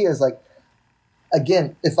whole idea is like,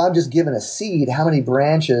 again, if I'm just given a seed, how many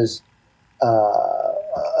branches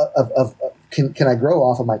can I grow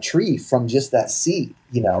off of my tree from just that seed?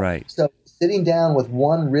 Right. So sitting down with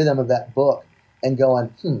one rhythm of that book and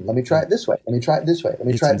going, let me try it this way. Let me try it this way. Let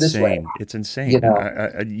me try it this way. It's insane.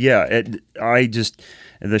 I just,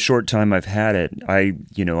 the short time I've had it, I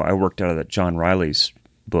worked out of John Riley's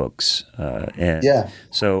books.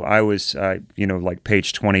 So I was, like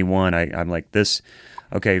page 21, I'm like this,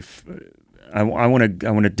 okay, I want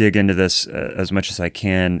to dig into this as much as I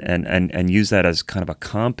can and use that as kind of a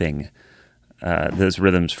comping, those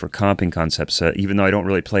rhythms for comping concepts. Even though I don't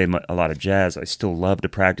really play a lot of jazz, I still love to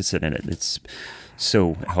practice it, and it's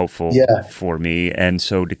so helpful for me. And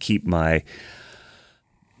so to keep my,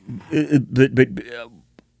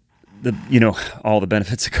 all the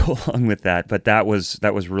benefits that go along with that. But that was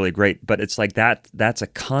really great. But it's like that's a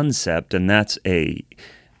concept, and that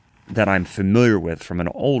I'm familiar with from an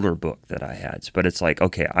older book that I had. But it's like,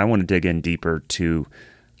 okay, I want to dig in deeper to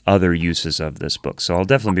other uses of this book. So I'll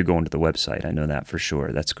definitely be going to the website. I know that for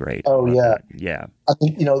sure. That's great. Oh, yeah. Yeah. I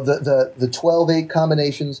think, the 12/8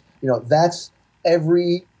 combinations, that's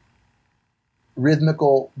every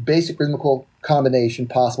basic rhythmical combination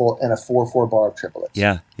possible in a 4/4 bar of triplets.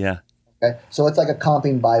 Yeah. Okay, so it's like a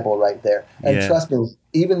comping Bible right there. And Yeah. trust me,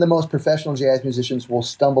 even the most professional jazz musicians will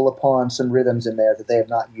stumble upon some rhythms in there that they have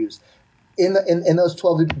not used. In those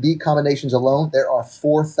 12 beat combinations alone, there are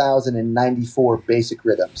 4,094 basic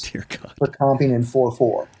rhythms Dear God. for comping in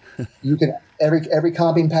 4/4. You can every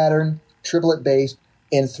comping pattern, triplet based,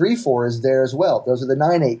 in 3/4 is there as well. Those are the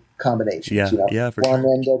 9/8 combinations. Yeah, you know, yeah, for one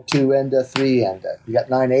sure. enda, two enda, three enda. You got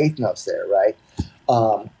 9/8 notes there, right?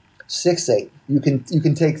 6/8. You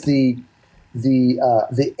can take the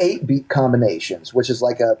 8-beat combinations, which is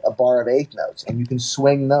like a bar of 8 notes, and you can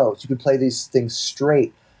swing those. You can play these things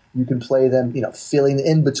straight. You can play them, filling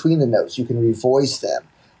in between the notes. You can revoice them.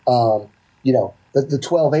 The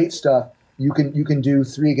 12/8 stuff, you can do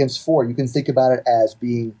 3 against 4. You can think about it as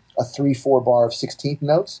being a 3/4 bar of 16th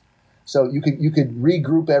notes. So you could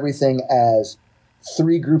regroup everything as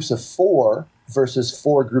 3 groups of 4 versus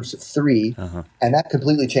 4 groups of 3, and that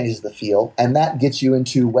completely changes the feel, and that gets you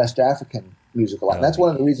into West African music a lot. And that's one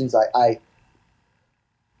of the reasons I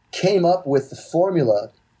came up with the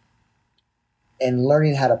formula and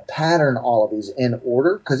learning how to pattern all of these in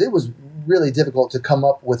order, because it was really difficult to come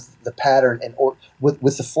up with the pattern and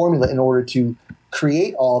with the formula in order to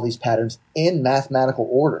create all these patterns in mathematical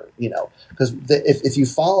order. Because if you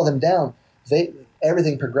follow them down,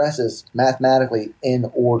 everything progresses mathematically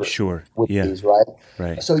in order. Sure. With Yeah. these, right?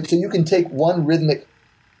 Right. So you can take one rhythmic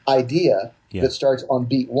idea Yeah. that starts on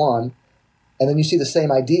beat 1, and then you see the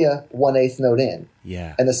same idea 1/8 note in.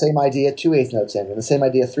 Yeah. And the same idea 2/8 notes in, and the same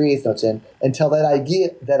idea 3/8 notes in, until that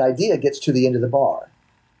idea gets to the end of the bar.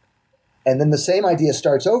 And then the same idea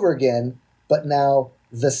starts over again, but now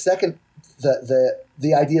the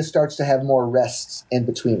idea starts to have more rests in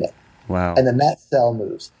between it. Wow. And then that cell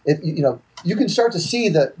moves. You can start to see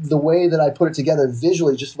the way that I put it together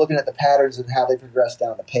visually, just looking at the patterns and how they progress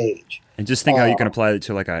down the page. And just think how you can apply it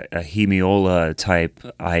to like a hemiola type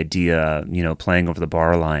idea, playing over the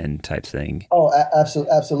bar line type thing. Oh,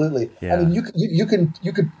 absolutely. Yeah. I mean, you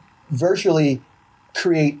could virtually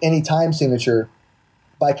create any time signature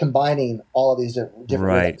by combining all of these different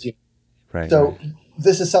Right. rhythms. Right. So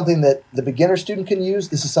this is something that the beginner student can use.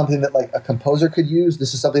 This is something that like a composer could use.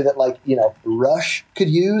 This is something that like Rush could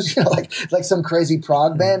use. Like some crazy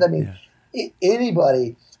prog band. I mean,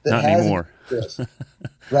 anybody that Not has anymore. This,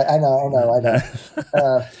 right? I know.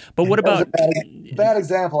 But what about bad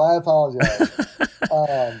example? I apologize.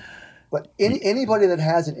 But anybody that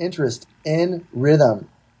has an interest in rhythm,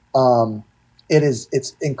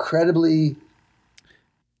 it's incredibly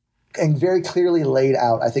and very clearly laid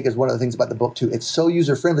out. I think is one of the things about the book too. It's so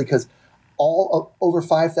user friendly because over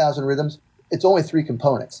 5,000 rhythms. It's only 3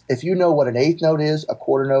 components. If you know what an 8th note is, a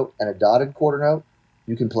quarter note, and a dotted quarter note,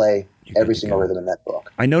 you can play every single rhythm in that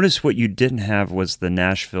book. I noticed what you didn't have was the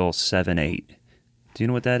Nashville 7/8. Do you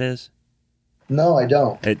know what that is? No, I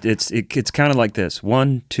don't. It's kind of like this: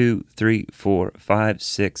 1, 2, 3, 4, 5,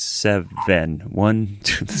 6, 7. 1,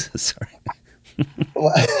 2. Sorry.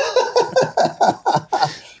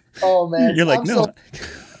 Oh man, You're like, no.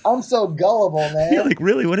 I'm so gullible, man. You're like,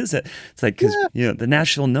 really? What is it? It's like, because the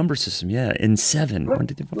Nashville number system, in 7.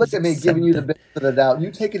 Look at me giving you the benefit of the doubt.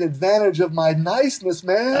 You taking advantage of my niceness,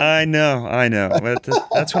 man. I know. But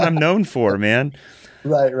that's what I'm known for, man.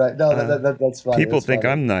 Right. No, that's funny. People think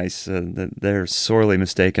I'm nice. They're sorely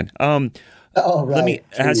mistaken. Oh, right. Let me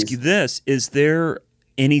ask you this: is there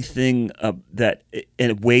anything that,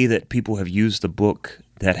 in a way that people have used the book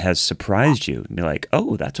that has surprised you? And be like,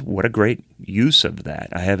 oh, what a great use of that.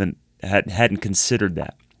 I hadn't considered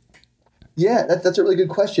that. Yeah, that's a really good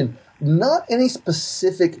question. Not any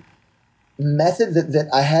specific method that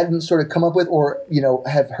I hadn't sort of come up with or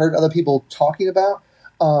have heard other people talking about.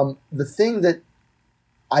 The thing that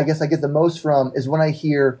I guess I get the most from is when I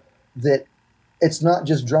hear that it's not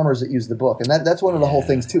just drummers that use the book, and that's one of the whole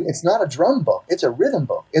things too. It's not a drum book; it's a rhythm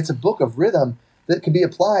book. It's a book of rhythm that can be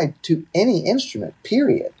applied to any instrument.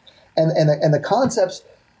 Period. And the concepts,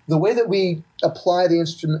 the way that we apply the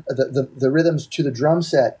instrument, the rhythms to the drum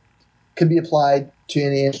set, can be applied to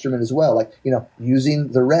any instrument as well. Like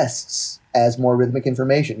using the rests as more rhythmic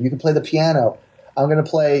information. You can play the piano. I'm going to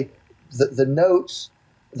play the notes.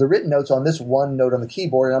 The written notes on this one note on the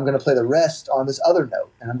keyboard, and I'm going to play the rest on this other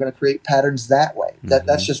note, and I'm going to create patterns that way.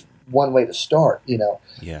 That's just one way to start,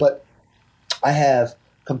 Yeah. But I have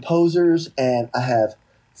composers, and I have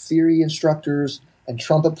theory instructors, and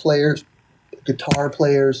trumpet players, guitar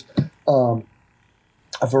players, a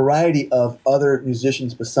variety of other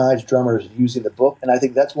musicians besides drummers using the book, and I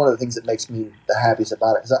think that's one of the things that makes me the happiest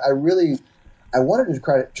about it, because I wanted to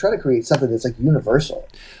try to create something that's like universal.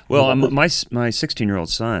 Well, my 16-year-old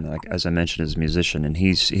son, like as I mentioned, is a musician, and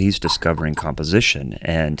he's discovering composition,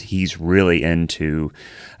 and he's really into,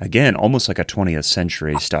 again, almost like a 20th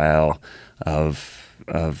century style of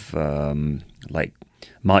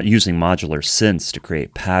using modular synths to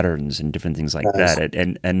create patterns and different things like that,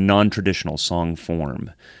 and non-traditional song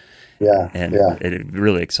form. It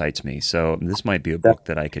really excites me. So this might be a book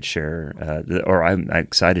that I could share, or I'm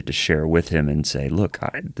excited to share with him and say, look,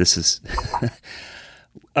 this is,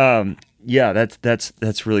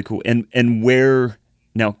 that's really cool. And where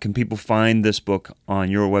now can people find this book on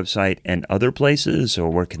your website and other places, or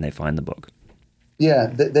where can they find the book? Yeah,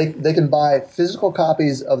 they can buy physical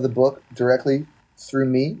copies of the book directly through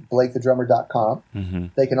me, BlakeTheDrummer.com. Mm-hmm.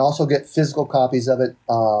 They can also get physical copies of it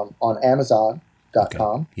on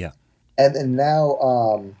Amazon.com. Okay. Yeah. And then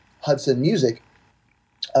now Hudson Music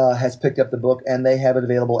has picked up the book, and they have it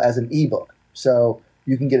available as an ebook. So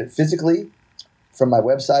you can get it physically from my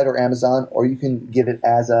website or Amazon, or you can get it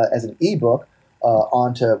as an ebook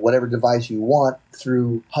onto whatever device you want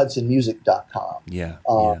through HudsonMusic.com. Yeah.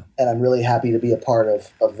 And I'm really happy to be a part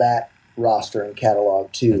of that roster and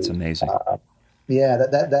catalog too. That's amazing.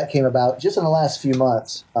 That came about just in the last few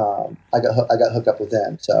months. I got hooked up with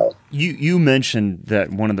them. So you mentioned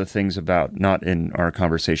that one of the things about, not in our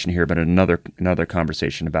conversation here, but another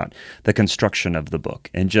conversation about the construction of the book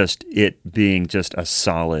and just it being just a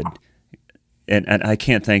solid. And I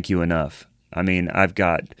can't thank you enough. I mean, I've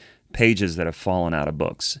got pages that have fallen out of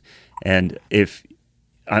books, and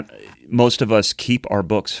most of us keep our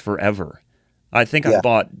books forever. I think I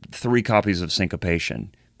bought 3 copies of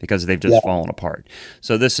Syncopation because they've just fallen apart.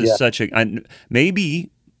 So this is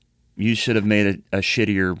maybe you should have made a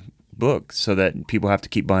shittier book so that people have to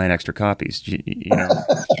keep buying extra copies. You know?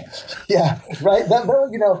 Yeah, right.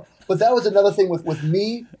 But that was another thing with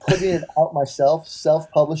me putting it out myself,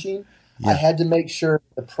 self-publishing. I had to make sure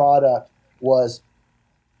the product was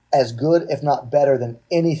as good, if not better, than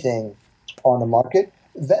anything on the market.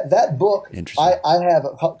 That book, I have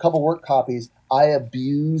a couple work copies. I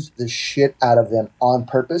abuse the shit out of them on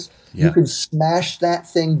purpose. Yeah. You can smash that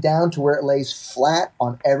thing down to where it lays flat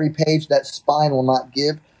on every page. That spine will not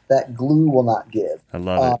give. That glue will not give. I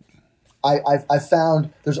love it. I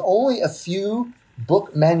found there's only a few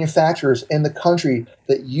book manufacturers in the country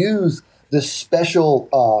that use this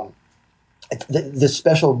special the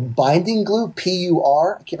special binding glue,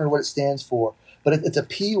 PUR. I can't remember what it stands for, but it's a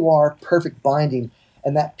PUR perfect binding.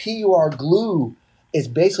 And that PUR glue is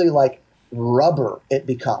basically like rubber, it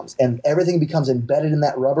becomes. And everything becomes embedded in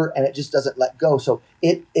that rubber, and it just doesn't let go. So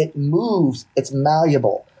it moves. It's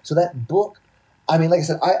malleable. So that book, I mean, like I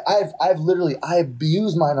said, I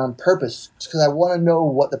abused mine on purpose because I want to know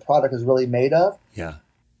what the product is really made of. Yeah.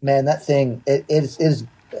 Man, that thing,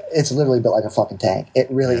 it's literally built like a fucking tank. It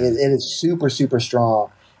really is. It is super, super strong.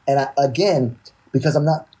 And again, because I'm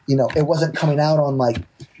not, it wasn't coming out on like,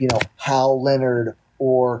 Hal Leonard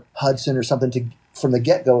or Hudson or something from the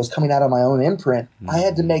get-go. It was coming out on my own imprint. Mm-hmm. I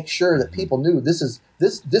had to make sure that people knew this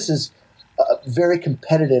is a very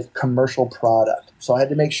competitive commercial product. So I had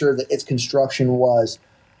to make sure that its construction was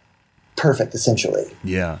perfect, essentially.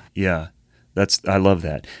 Yeah. I love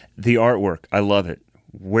that. The artwork, I love it.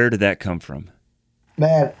 Where did that come from?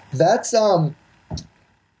 Man, that's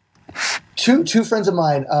two friends of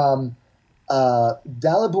mine.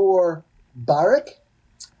 Dalibor Barak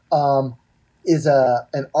is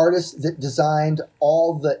an artist that designed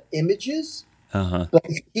all the images, but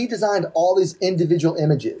he designed all these individual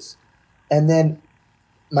images. And then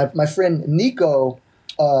my friend Nico,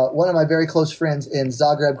 one of my very close friends in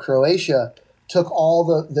Zagreb, Croatia, took all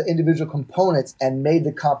the individual components and made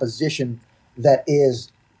the composition that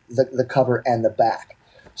is the cover and the back.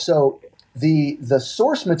 So the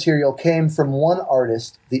source material came from one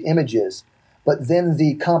artist, the images, but then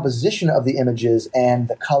the composition of the images and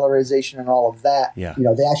the colorization and all of that,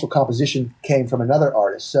 the actual composition came from another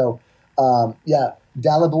artist. So,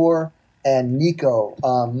 Dalibor and Nico,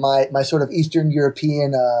 my sort of Eastern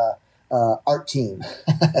European art team,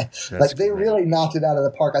 they really knocked it out of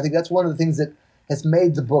the park. I think that's one of the things that has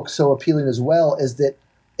made the book so appealing as well, is that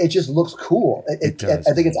it just looks cool. It does.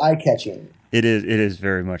 I think it's eye-catching. It is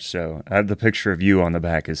very much so. The picture of you on the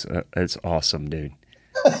back is it's awesome, dude.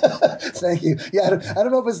 Thank you. Yeah, I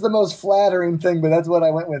don't know if it's the most flattering thing, but that's what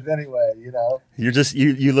I went with anyway. You're just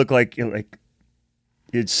you look like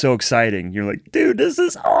it's so exciting. You're like, dude, this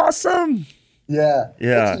is awesome. Yeah.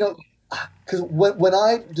 Yeah. Because when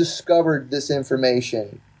I discovered this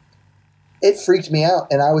information, it freaked me out,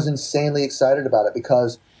 and I was insanely excited about it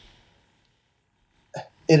because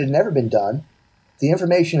it had never been done. the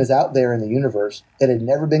information is out there in the universe. It had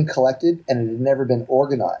never been collected and it had never been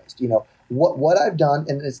organized. What I've done,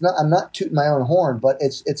 and it's not, I'm not tooting my own horn, but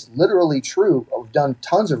it's literally true. I've done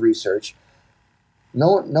tons of research.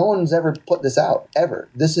 No one's ever put this out, ever.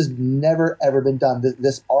 This has never, ever been done.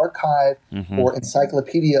 This archive or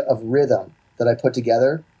encyclopedia of rhythm that I put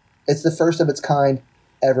together, it's the first of its kind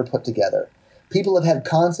ever put together. People have had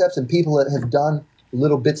concepts and people that have done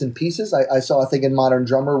little bits and pieces. I saw a thing in Modern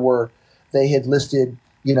Drummer where they had listed,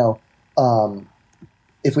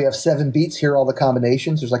 if we have 7 beats, here are all the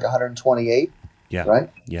combinations. There's like 128, Yeah. right?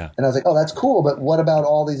 Yeah. And I was like, oh, that's cool, but what about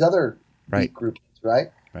all these other beat groups,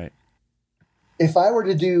 right? Right. If I were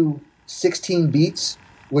to do 16 beats,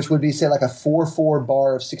 which would be, say, like a 4/4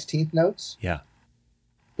 bar of 16th notes, Yeah.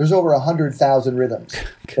 there's over 100,000 rhythms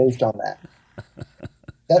based on that.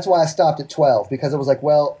 That's why I stopped at 12, because it was like,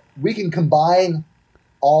 well, we can combine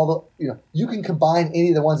all the, you can combine any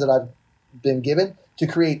of the ones that I've been given to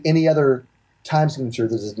create any other time signature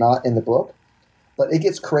that is not in the book. But it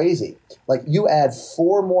gets crazy. Like, you add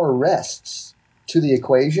 4 more rests to the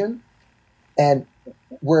equation, and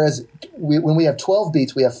whereas when we have 12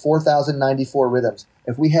 beats, we have 4,094 rhythms.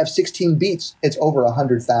 If we have 16 beats, it's over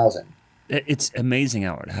 100,000. It's amazing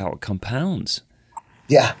how it compounds.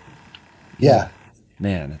 Yeah.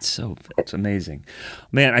 Man, it's amazing.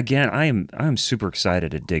 Man, again, I'm super excited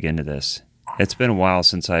to dig into this. It's been a while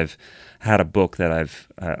since I've had a book that I've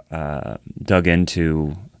dug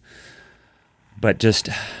into, but just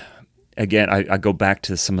again, I go back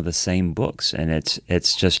to some of the same books, and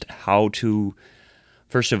it's just how to,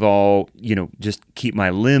 first of all, just keep my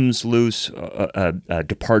limbs loose, a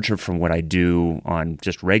departure from what I do on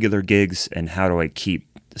just regular gigs, and how do I keep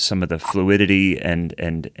some of the fluidity and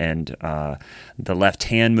the left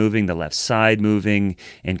hand moving, the left side moving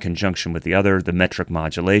in conjunction with the other, the metric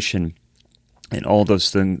modulation, and all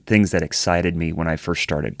those things that excited me when I first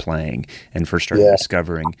started playing and first started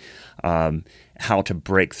discovering how to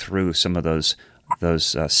break through some of those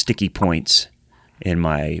sticky points in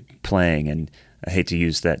my playing. And I hate to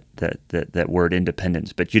use that word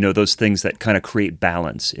independence, but those things that kind of create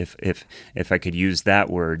balance. If I could use that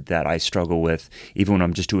word that I struggle with, even when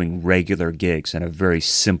I'm just doing regular gigs in a very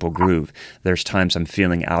simple groove, there's times I'm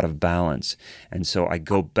feeling out of balance, and so I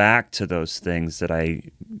go back to those things that I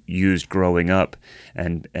used growing up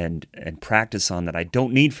and practice on that I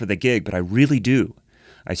don't need for the gig, but I really do.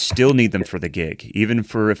 I still need them for the gig, even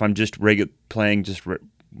for if I'm just playing just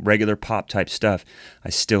regular pop type stuff. I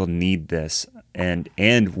still need this. And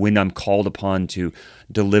when I'm called upon to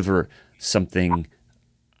deliver something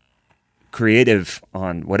creative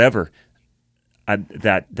on whatever,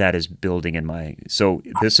 that is building in my. So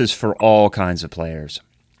this is for all kinds of players.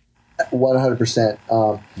 100%.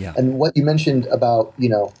 And what you mentioned about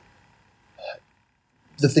the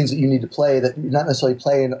things that you need to play that you're not necessarily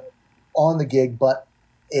playing on the gig, but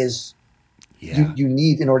is you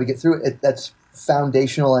need in order to get through it. That's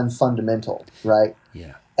foundational and fundamental, right?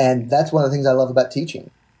 Yeah. And that's one of the things I love about teaching,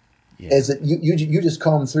 is that you just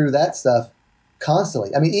comb through that stuff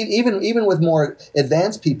constantly. I mean, even with more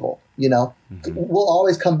advanced people, we'll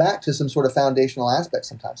always come back to some sort of foundational aspect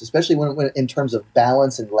sometimes, especially when in terms of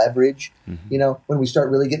balance and leverage. When we start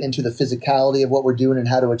really getting into the physicality of what we're doing and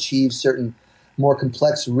how to achieve certain more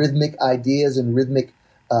complex rhythmic ideas and rhythmic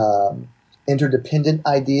interdependent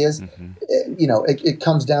ideas. It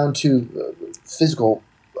comes down to physical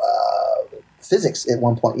physics at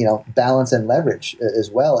one point, balance and leverage as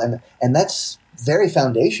well, and that's very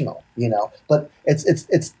foundational, But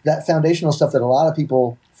it's that foundational stuff that a lot of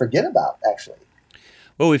people forget about, actually.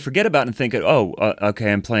 Well, we forget about and think,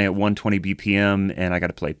 okay, I'm playing at 120 BPM, and I got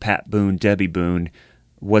to play Pat Boone, Debbie Boone.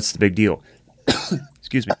 What's the big deal?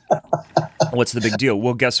 Excuse me. What's the big deal?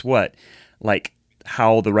 Well, guess what? Like,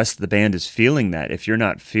 how the rest of the band is feeling that. If you're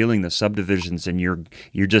not feeling the subdivisions and you're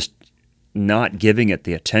just not giving it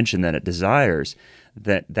the attention that it desires,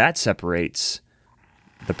 that separates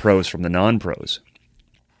the pros from the non-pros.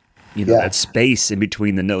 That space in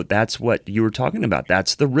between the note, that's what you were talking about.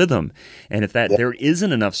 That's the rhythm. And if there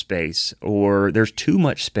isn't enough space or there's too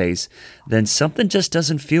much space, then something just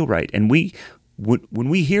doesn't feel right. And when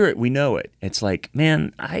we hear it, we know it. It's like,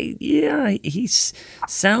 man, he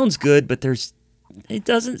sounds good, but it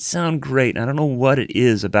doesn't sound great. I don't know what it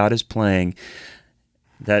is about his playing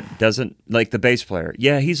that doesn't, like the bass player.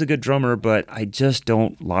 Yeah, he's a good drummer, but I just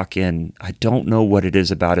don't lock in. I don't know what it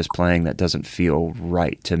is about his playing that doesn't feel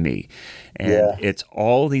right to me. And it's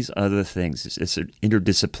all these other things. It's an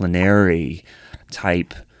interdisciplinary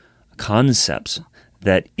type concepts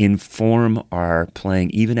that inform our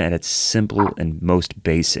playing, even at its simple and most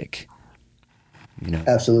basic.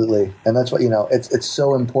 Absolutely. And that's what, it's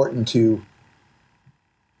so important to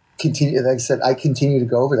continue, like I said, I continue to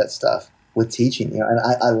go over that stuff with teaching, and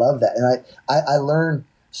I love that. And I learn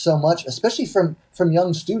so much, especially from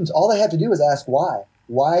young students. All they have to do is ask why.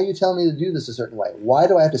 Why are you telling me to do this a certain way? Why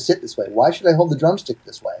do I have to sit this way? Why should I hold the drumstick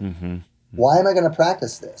this way? Mm-hmm. Why am I going to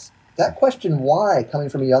practice this? That question, why, coming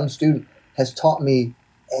from a young student, has taught me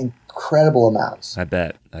incredible amounts. I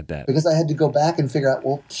bet. Because I had to go back and figure out,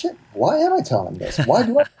 well, shit, why am I telling them this? Why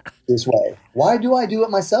do I do it this way? Why do I do it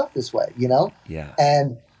myself this way? Yeah.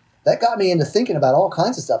 And that got me into thinking about all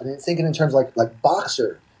kinds of stuff, and thinking in terms of like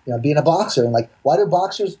boxer, being a boxer, and like, why do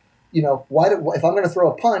boxers, if I'm going to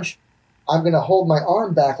throw a punch, I'm going to hold my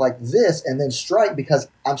arm back like this and then strike, because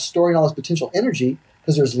I'm storing all this potential energy,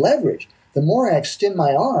 because there's leverage. The more I extend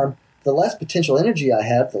my arm, the less potential energy I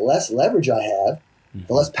have, the less leverage I have,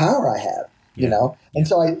 the less power I have, And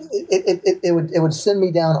so it would send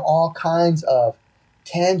me down all kinds of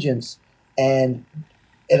tangents, and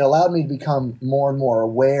it allowed me to become more and more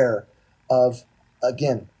aware of,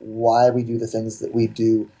 again, why we do the things that we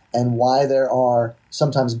do, and why there are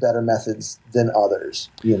sometimes better methods than others,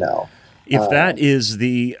 If that is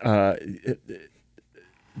the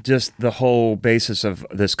just the whole basis of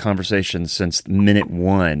this conversation since minute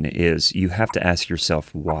one, is you have to ask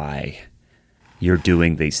yourself why you're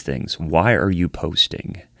doing these things. Why are you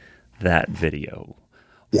posting that video?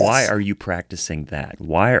 Yes. Why are you practicing that?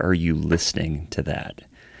 Why are you listening to that?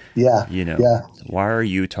 Yeah. Why are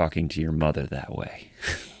you talking to your mother that way?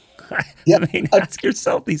 Yeah. I mean, ask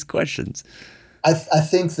yourself these questions. I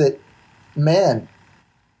think that, man,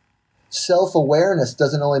 self-awareness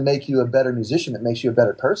doesn't only make you a better musician, it makes you a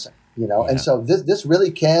better person, Yeah. And so this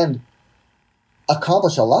really can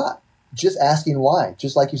accomplish a lot. Just asking why,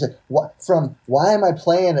 just like you said, from why am I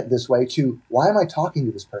playing it this way to why am I talking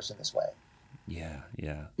to this person this way? Yeah.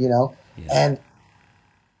 And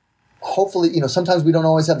hopefully, sometimes we don't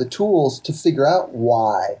always have the tools to figure out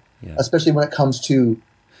why, especially when it comes to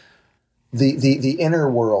the inner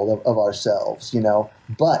world of ourselves,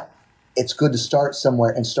 but it's good to start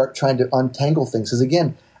somewhere and start trying to untangle things. Because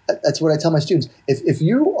again, that's what I tell my students. If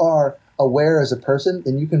you are aware as a person,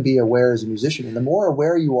 then you can be aware as a musician. And the more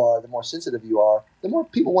aware you are, the more sensitive you are, the more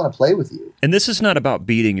people want to play with you. And this is not about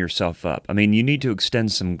beating yourself up. I mean, you need to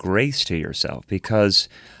extend some grace to yourself, because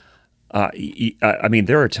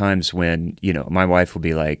there are times when, my wife will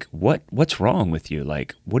be like, what's wrong with you?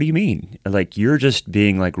 Like, what do you mean? Like, you're just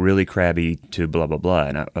being like really crabby to blah, blah,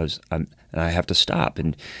 blah. And I have to stop.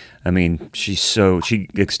 And I mean, she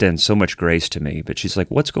extends so much grace to me, but she's like,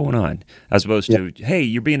 what's going on? As opposed to, hey,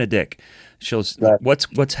 you're being a dick. She'll,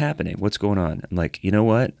 what's happening? What's going on? I'm like, you know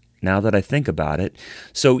what? Now that I think about it,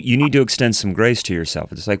 so you need to extend some grace to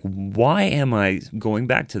yourself. It's like, why am I going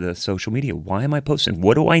back to the social media? Why am I posting?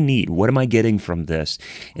 What do I need? What am I getting from this?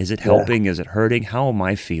 Is it helping? Is it hurting? How am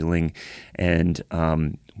I feeling? And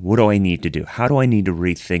what do I need to do? How do I need to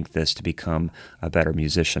rethink this to become a better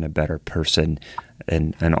musician, a better person,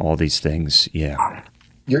 and all these things? Yeah,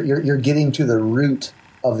 you're getting to the root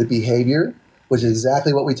of the behavior, which is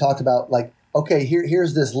exactly what we talked about. Like, okay,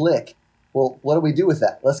 here's this lick. Well, what do we do with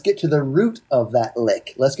that? Let's get to the root of that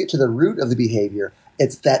lick. Let's get to the root of the behavior.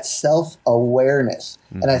 It's that self-awareness.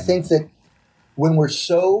 Mm-hmm. And I think that when we're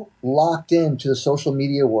so locked into the social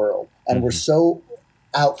media world and we're so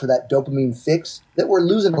out for that dopamine fix, that we're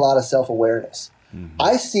losing a lot of self-awareness. Mm-hmm.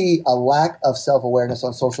 I see a lack of self-awareness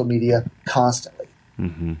on social media constantly.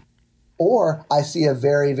 Mm-hmm. Or I see a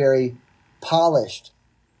very, very polished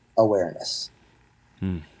awareness.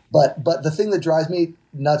 Mm. But the thing that drives me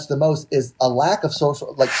nuts the most is a lack of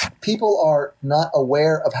social, like, people are not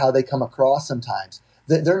aware of how they come across sometimes.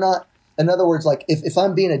 They're not, in other words, like, if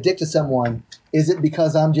I'm being a dick to someone, is it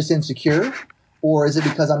because I'm just insecure? Or is it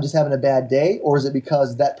because I'm just having a bad day? Or is it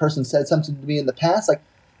because that person said something to me in the past? Like,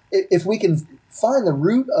 if we can find the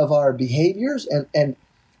root of our behaviors and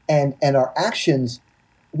our actions,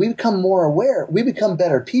 we become more aware. We become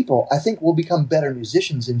better people. I think we'll become better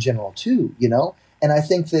musicians in general too, And I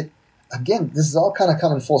think that, again, this is all kind of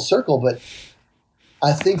coming full circle, but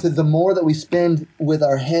I think that the more that we spend with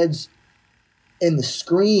our heads in the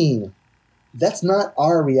screen, that's not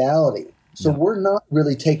our reality. So we're not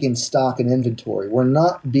really taking stock and inventory. We're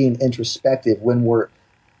not being introspective when we're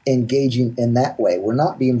engaging in that way. We're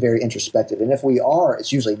not being very introspective. And if we are,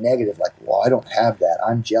 it's usually negative, like, well, I don't have that.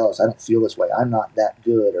 I'm jealous. I don't feel this way. I'm not that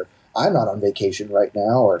good. Or I'm not on vacation right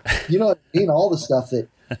now. Or, all the stuff that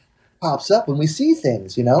pops up when we see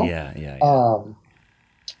things, Yeah.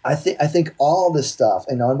 I think all this stuff,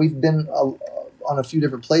 and we've been on a few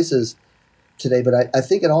different places today, but I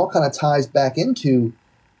think it all kind of ties back into,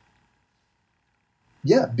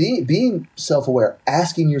 being self-aware,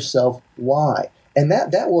 asking yourself why. And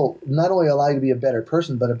that will not only allow you to be a better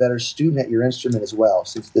person, but a better student at your instrument as well,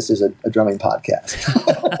 since this is a drumming podcast.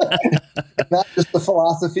 Not just the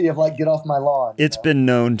philosophy of like, get off my lawn. It's been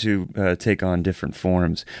known to take on different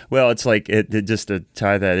forms. Well, it's like, just to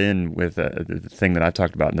tie that in with the thing that I've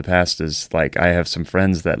talked about in the past is like, I have some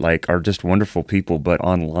friends that like are just wonderful people, but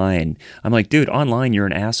online, I'm like, dude, online you're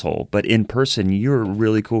an asshole, but in person you're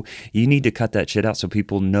really cool. You need to cut that shit out so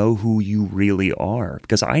people know who you really are,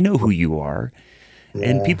 because I know who you are. Yeah.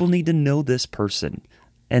 And people need to know this person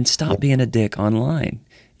and stop being a dick online,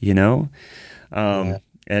 you know?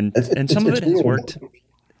 And some of it has worked,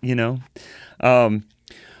 you know?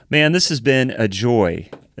 Man, this has been a joy.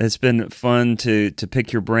 It's been fun to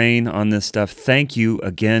pick your brain on this stuff. Thank you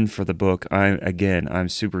again for the book. I'm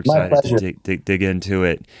super excited to dig into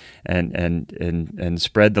it and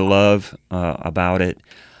spread the love about it.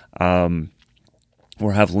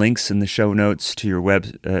 We'll have links in the show notes to your your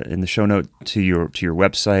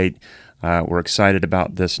website. We're excited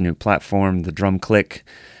about this new platform, the Drum Click,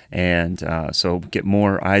 and so get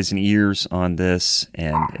more eyes and ears on this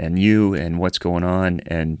and you and what's going on,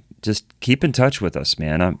 and just keep in touch with us,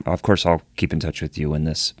 man. Of course, I'll keep in touch with you in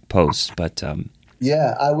this post, but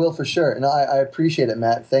yeah, I will for sure. And I appreciate it,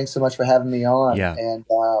 Matt. Thanks so much for having me on. Yeah. And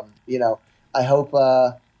I hope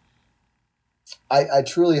I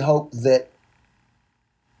truly hope that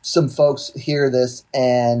some folks hear this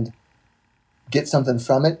and get something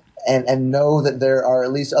from it, and know that there are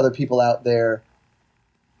at least other people out there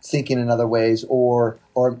thinking in other ways, or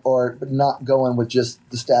not going with just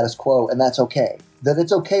the status quo, and that's okay. That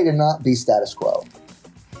it's okay to not be status quo.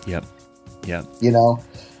 Yep. You know,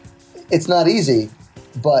 it's not easy,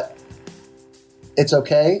 but it's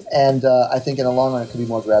okay, and I think in the long run it could be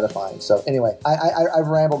more gratifying. So anyway, I've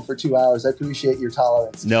rambled for 2 hours. I appreciate your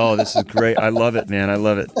tolerance. No, this is great. I love it, man. I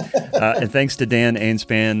love it. And thanks to Dan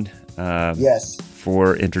Ainspan yes,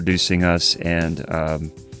 for introducing us. And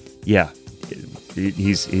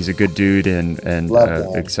he's a good dude, and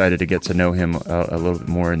excited to get to know him a little bit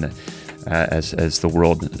more as the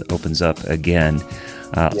world opens up again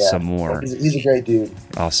some more. He's a great dude.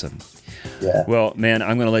 Awesome. Yeah. Well, man,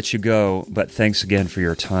 I'm going to let you go, but thanks again for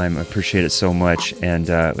your time. I appreciate it so much, and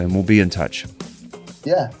we'll be in touch.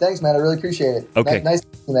 Yeah, thanks, man. I really appreciate it. Okay. Nice to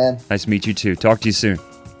meet you, man. Nice to meet you, too. Talk to you soon.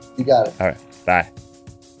 You got it. All right. Bye.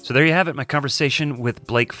 So there you have it, my conversation with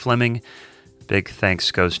Blake Fleming. Big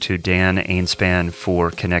thanks goes to Dan Ainspan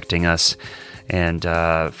for connecting us, and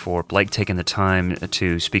for Blake taking the time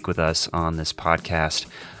to speak with us on this podcast.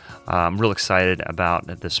 I'm real excited about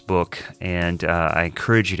this book, and I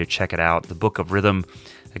encourage you to check it out. The Book of Rhythm.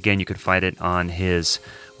 Again, you can find it on his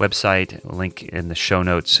website, link in the show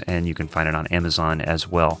notes, and you can find it on Amazon as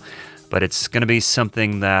well. But it's going to be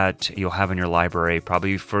something that you'll have in your library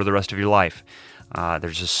probably for the rest of your life.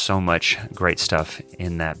 There's just so much great stuff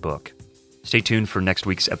in that book. Stay tuned for next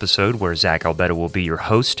week's episode, where Zach Albetta will be your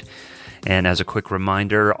host. And as a quick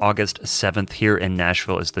reminder, August 7th here in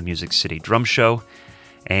Nashville is the Music City Drum Show.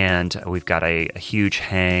 And we've got a huge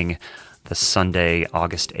hang the Sunday,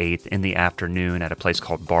 August 8th in the afternoon at a place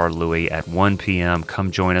called Bar Louie at 1 p.m.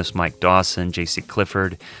 Come join us. Mike Dawson, JC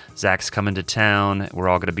Clifford, Zach's coming to town. We're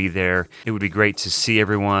all going to be there. It would be great to see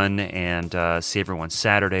everyone and see everyone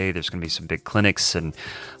Saturday. There's going to be some big clinics and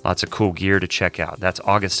lots of cool gear to check out. That's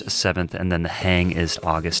August 7th, and then the hang is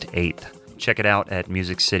August 8th. Check it out at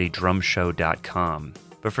musiccitydrumshow.com.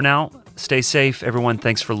 But for now, stay safe, everyone.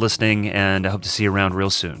 Thanks for listening, and I hope to see you around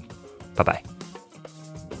real soon. Bye-bye.